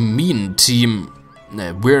 We're the mean team.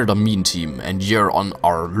 We're the mean team, and you're on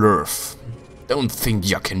our nerve. Don't think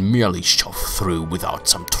you can merely shove through without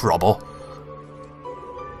some trouble.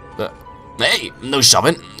 Hey, no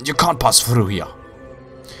shoving. You can't pass through here.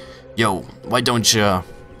 Yo, why don't you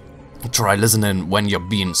try listening when you're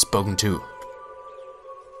being spoken to?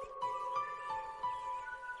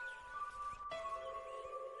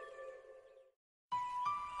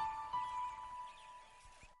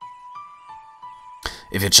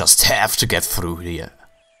 If you just have to get through here,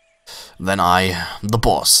 then I, the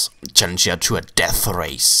boss, challenge you to a death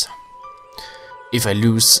race. If I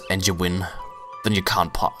lose and you win, then you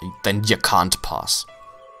can't pass.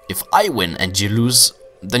 If I win and you lose,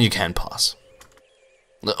 then you can pass.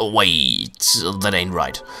 Wait, that ain't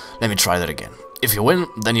right. Let me try that again. If you win,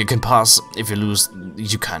 then you can pass. If you lose,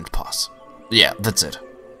 you can't pass. Yeah, that's it.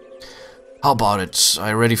 How about it? Are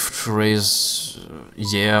you ready to raise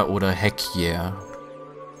yeah oder heck yeah?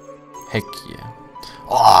 Heck yeah.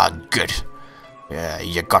 Oh, good. Yeah,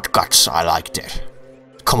 you got guts. I like that.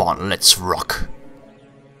 Come on, let's rock.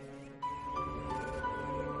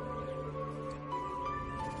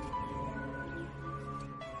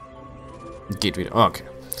 Geht wieder. Okay.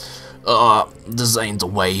 This ain't the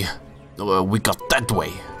way. We got that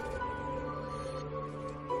way.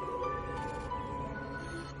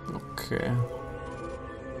 Okay.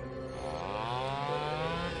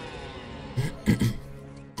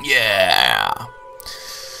 Yeah.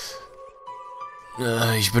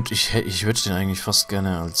 Ich würde den eigentlich fast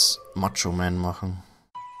gerne als Macho Man machen.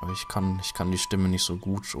 Aber ich kann die Stimme nicht so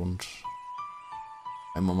gut und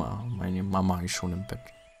meine Mama ist schon im Bett.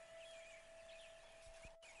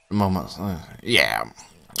 Yeah,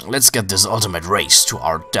 let's get this ultimate race to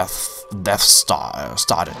our death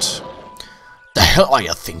started. The hell are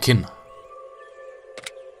you thinking?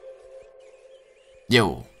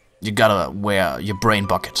 Yo, You gotta wear your brain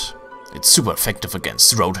bucket. It's super effective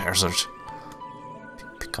against road hazard.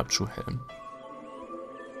 Pikachu helm.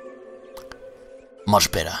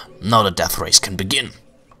 Much better. Now the death race can begin.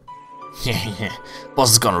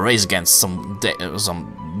 Boss is gonna race against some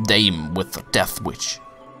dame with a death witch.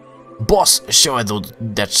 Boss, show her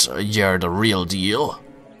that you're the real deal.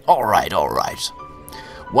 Alright, alright.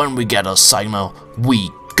 When we get a signal, we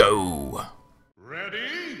go. Ready?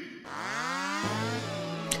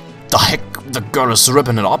 The heck, the girl is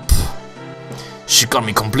ripping it up. She got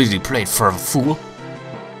me completely played for a fool.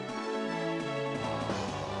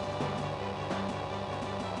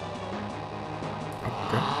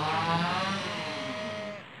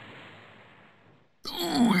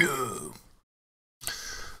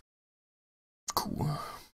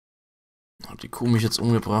 Hat die Kuh mich jetzt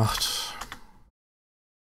umgebracht?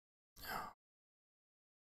 Ja.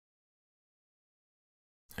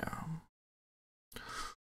 Ja.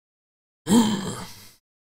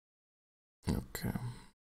 Okay.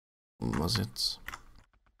 Und was jetzt?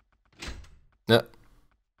 Ja.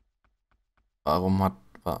 Warum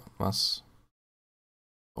was?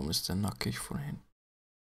 Warum ist der nackig von hinten?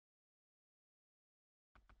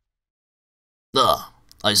 Ah,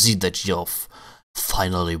 I see that you've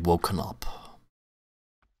finally woken up.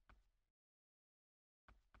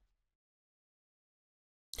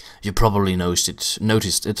 You probably noticed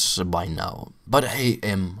it by now, but I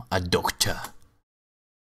am a doctor.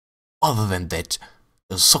 Other than that,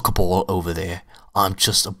 a soccer ball over there, I'm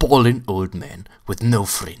just a balding old man with no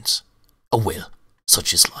friends. Oh well,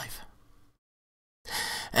 such is life.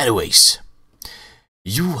 Anyways,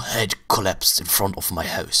 you had collapsed in front of my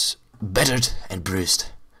house, battered and bruised.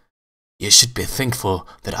 You should be thankful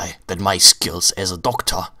that my skills as a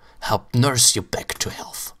doctor helped nurse you back to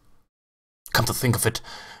health. Come to think of it,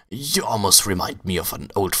 you almost remind me of an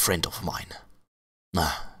old friend of mine.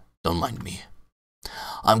 Nah, don't mind me.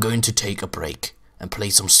 I'm going to take a break and play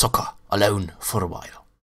some soccer alone for a while.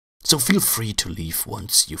 So feel free to leave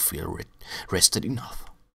once you feel rested enough.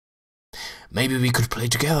 Maybe we could play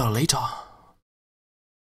together later.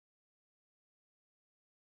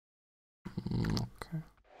 Okay.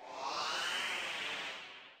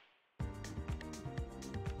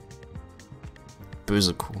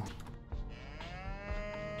 Böse Kuh.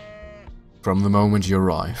 From the moment you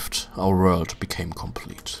arrived, our world became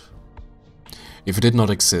complete. If you did not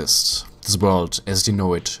exist, this world as you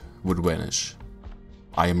know it would vanish.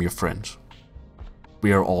 I am your friend.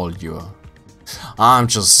 We are all your... I'm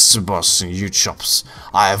just busting you chops.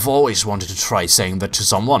 I have always wanted to try saying that to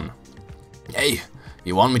someone. Hey,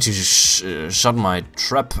 you want me to shut my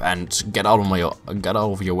trap and get out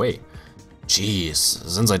of your way? Jeez,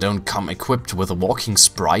 since I don't come equipped with a walking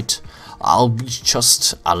sprite, I'll be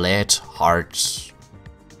just a lad hard.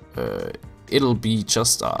 It'll be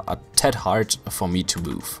just a tad hard for me to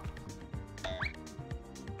move.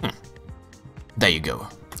 There you go.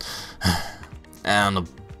 And a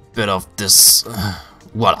bit of this.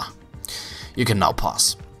 Voila. You can now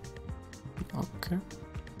pass. Okay.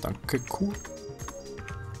 Danke, cool.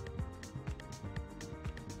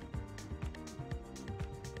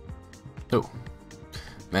 Oh.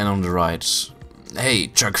 Man on the right. Hey,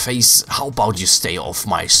 jerkface, how about you stay off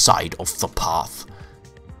my side of the path?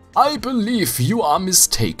 I believe you are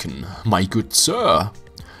mistaken, my good sir.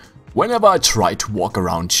 Whenever I try to walk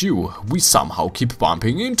around you, we somehow keep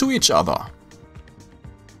bumping into each other.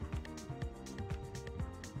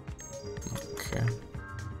 Okay.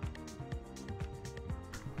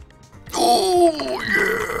 Oh,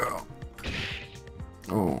 yeah!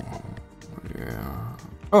 Oh, yeah.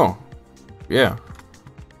 Oh, yeah.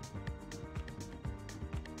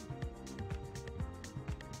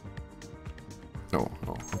 Oh,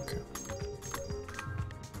 okay.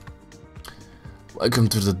 Welcome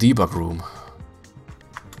to the debug room.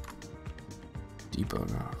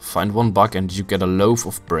 Debugger. Find 1 bug and you get a loaf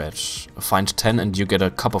of bread. Find 10 and you get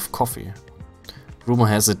a cup of coffee. Rumor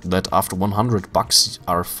has it that after 100 bugs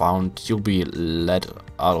are found, you'll be let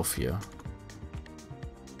out of here.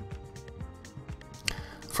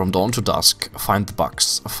 From dawn to dusk, find the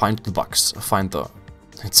bugs, find the bugs, find the...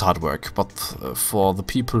 It's hard work, but for the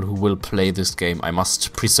people who will play this game, I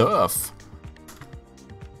must preserve.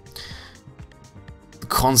 The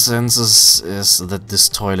consensus is that this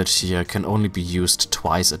toilet here can only be used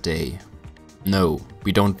twice a day. No,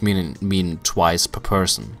 we don't mean twice per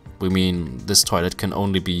person. We mean this toilet can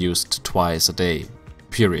only be used twice a day.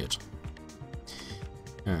 Period.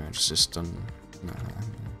 It's just an...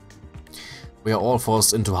 We are all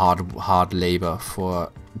forced into hard labor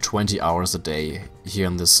for 20 hours a day here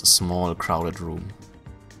in this small crowded room.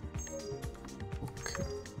 Okay.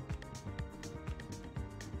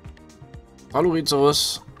 Hallo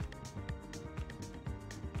Rizos.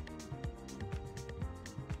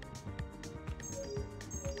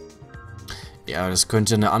 Ja, das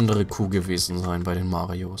könnte eine andere Kuh gewesen sein bei den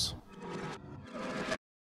Marios.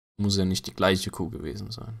 Muss ja nicht die gleiche Kuh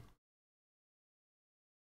gewesen sein.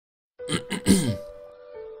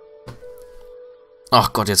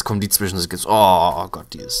 Ach Gott, jetzt kommen die Zwischenskills. Oh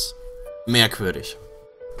Gott, die ist merkwürdig.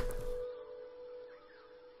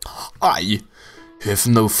 I have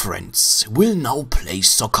no friends. Will now play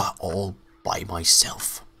soccer all by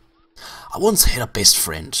myself. I once had a best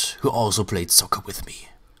friend who also played soccer with me.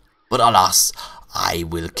 But alas, I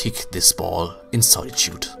will kick this ball in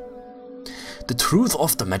solitude. The truth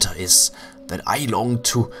of the matter is that I long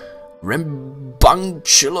to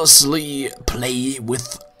rambunctiously play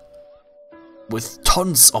with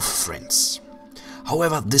tons of friends.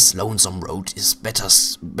 However, this lonesome road is better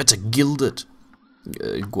gilded,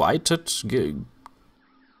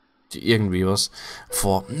 irgendwie was,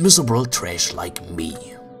 for miserable trash like me.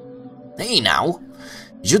 Hey now,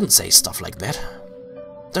 you shouldn't say stuff like that.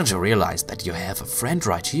 Don't you realize that you have a friend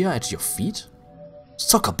right here at your feet?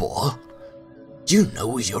 Soccer ball? You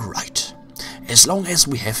know you're right. As long as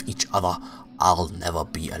we have each other, I'll never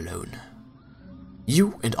be alone.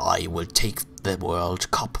 You and I will take the World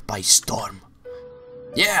Cup by storm.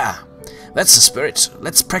 Yeah, that's the spirit.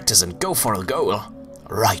 Let's practice and go for a goal.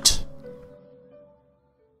 Right.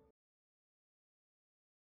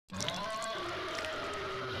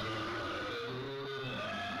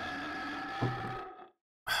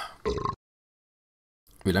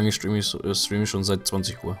 Wie lange streame ich schon? Seit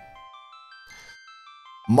 20 Uhr.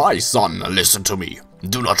 My son, listen to me.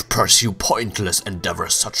 Do not pursue pointless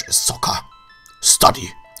endeavors such as soccer.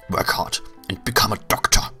 Study, work hard, and become a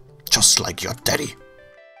doctor, just like your daddy.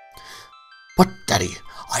 But daddy,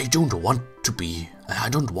 I don't wanna be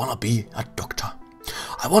a doctor.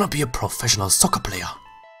 I wanna be a professional soccer player.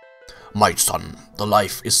 My son, the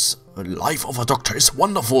life of a doctor is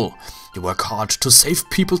wonderful. You work hard to save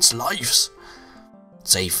people's lives.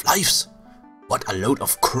 Save lives? What a load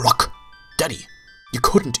of crock. Daddy, you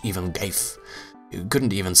couldn't even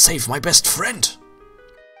save my best friend.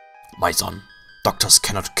 My son, doctors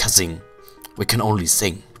cannot sing. We can only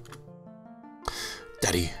sing.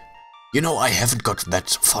 Daddy, you know I haven't got that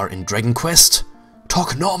far in Dragon Quest.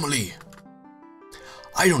 Talk normally.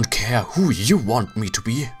 I don't care who you want me to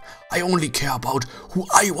be. I only care about who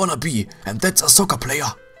I wanna be, and that's a soccer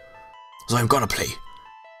player. So I'm gonna play.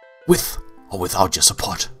 With or without your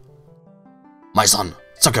support. My son,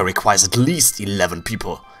 soccer requires at least 11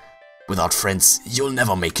 people. Without friends, you'll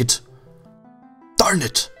never make it. Darn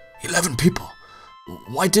it! 11 people.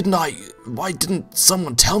 Why didn't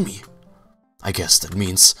someone tell me? I guess that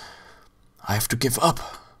means I have to give up.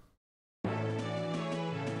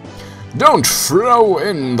 Don't throw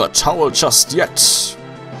in the towel just yet.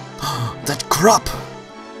 That crap!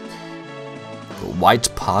 The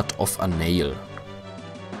white part of a nail.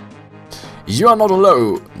 You are not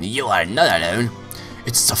alone. You are not alone.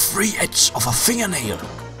 It's the free edge of a fingernail.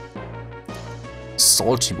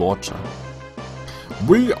 Salty water.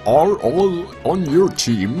 We are all on your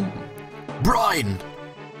team. Brian,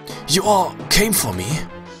 you all came for me.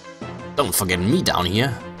 Don't forget me down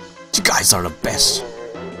here. You guys are the best.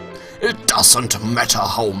 It doesn't matter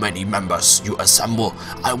how many members you assemble,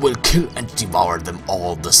 I will kill and devour them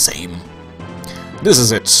all the same. This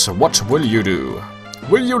is it. What will you do?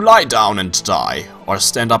 Will you lie down and die? Or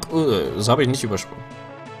stand up? Das habe ich nicht übersprungen.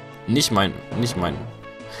 Nicht mein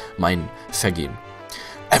Vergehen.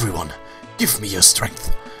 Everyone, give me your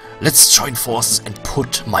strength. Let's join forces and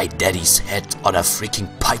put my daddy's head on a freaking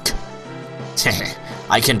pike.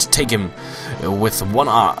 I can take him with one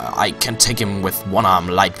arm.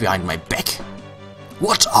 Light behind my back.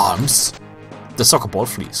 What arms? The soccer ball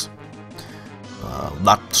flees.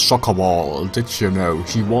 That soccer ball, did you know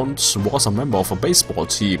he once was a member of a baseball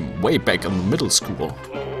team way back in middle school?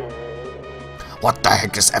 What the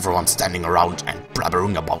heck is everyone standing around and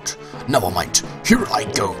blabbering about? Never mind, here I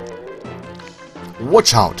go.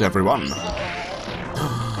 Watch out, everyone.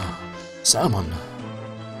 Salmon.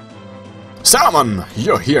 Salmon,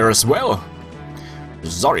 you're here as well.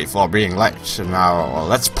 Sorry for being late. Now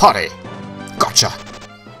let's party. Gotcha.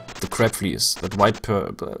 The crab flees. That white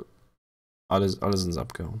alles ins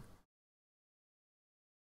abgehauen.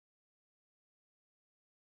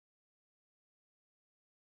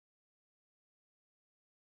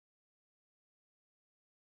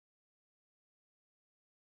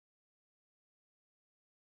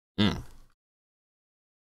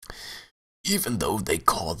 Even though they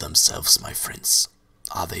call themselves my friends,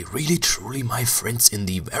 are they really truly my friends in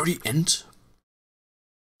the very end?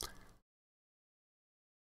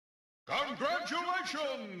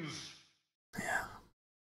 Congratulations! Ja.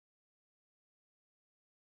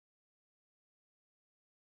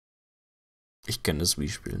 Ich kenne das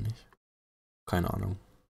Wii-Spiel nicht. Keine Ahnung.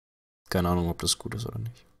 Keine Ahnung, ob das gut ist oder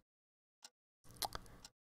nicht.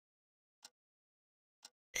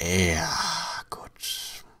 Ja,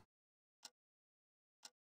 gut.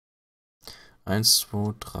 1,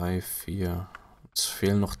 2, 3, 4. Es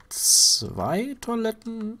fehlen noch 2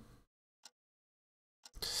 Toiletten.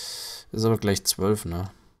 Ist aber gleich 12,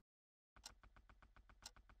 ne?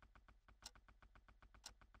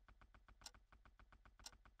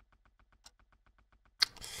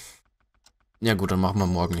 Ja gut, dann machen wir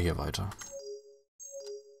morgen hier weiter.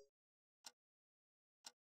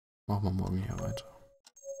 Machen wir morgen hier weiter.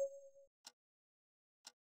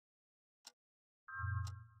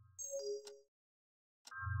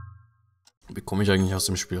 Wie komme ich eigentlich aus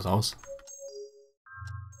dem Spiel raus?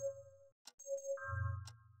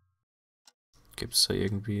 Gibt es da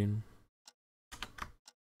irgendwie ein...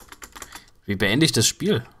 Wie beende ich das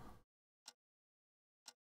Spiel?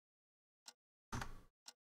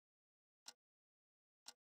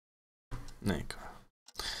 Ne, egal.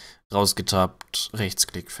 Rausgetappt,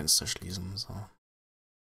 Rechtsklick, Fenster schließen, so.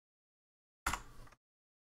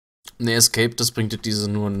 Ne, Escape, das bringt dir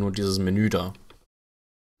nur dieses Menü da.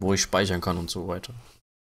 Wo ich speichern kann und so weiter.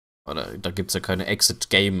 Oder da gibt es ja keine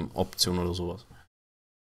Exit-Game-Option oder sowas.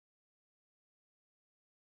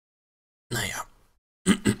 Naja.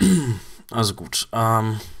 Also gut.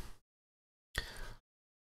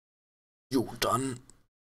 Jo, dann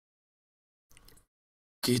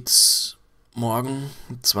geht's morgen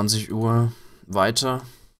 20 Uhr weiter.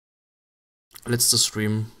 Letzter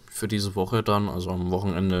Stream für diese Woche dann. Also am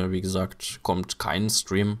Wochenende, wie gesagt, kommt kein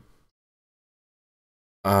Stream.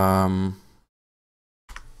 Und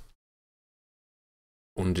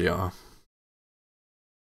ja.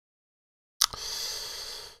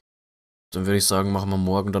 Dann würde ich sagen, machen wir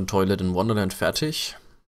morgen dann Toilet in Wonderland fertig.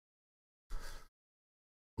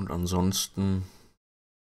 Und ansonsten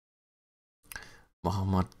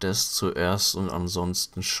machen wir das zuerst und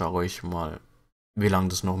ansonsten schaue ich mal, wie lange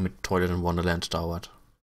das noch mit Toilet in Wonderland dauert.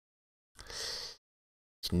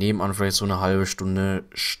 Ich nehme an, vielleicht so eine halbe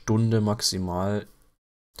Stunde maximal.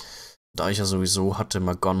 Da ich ja sowieso hatte,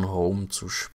 mal Gone Home zu spielen.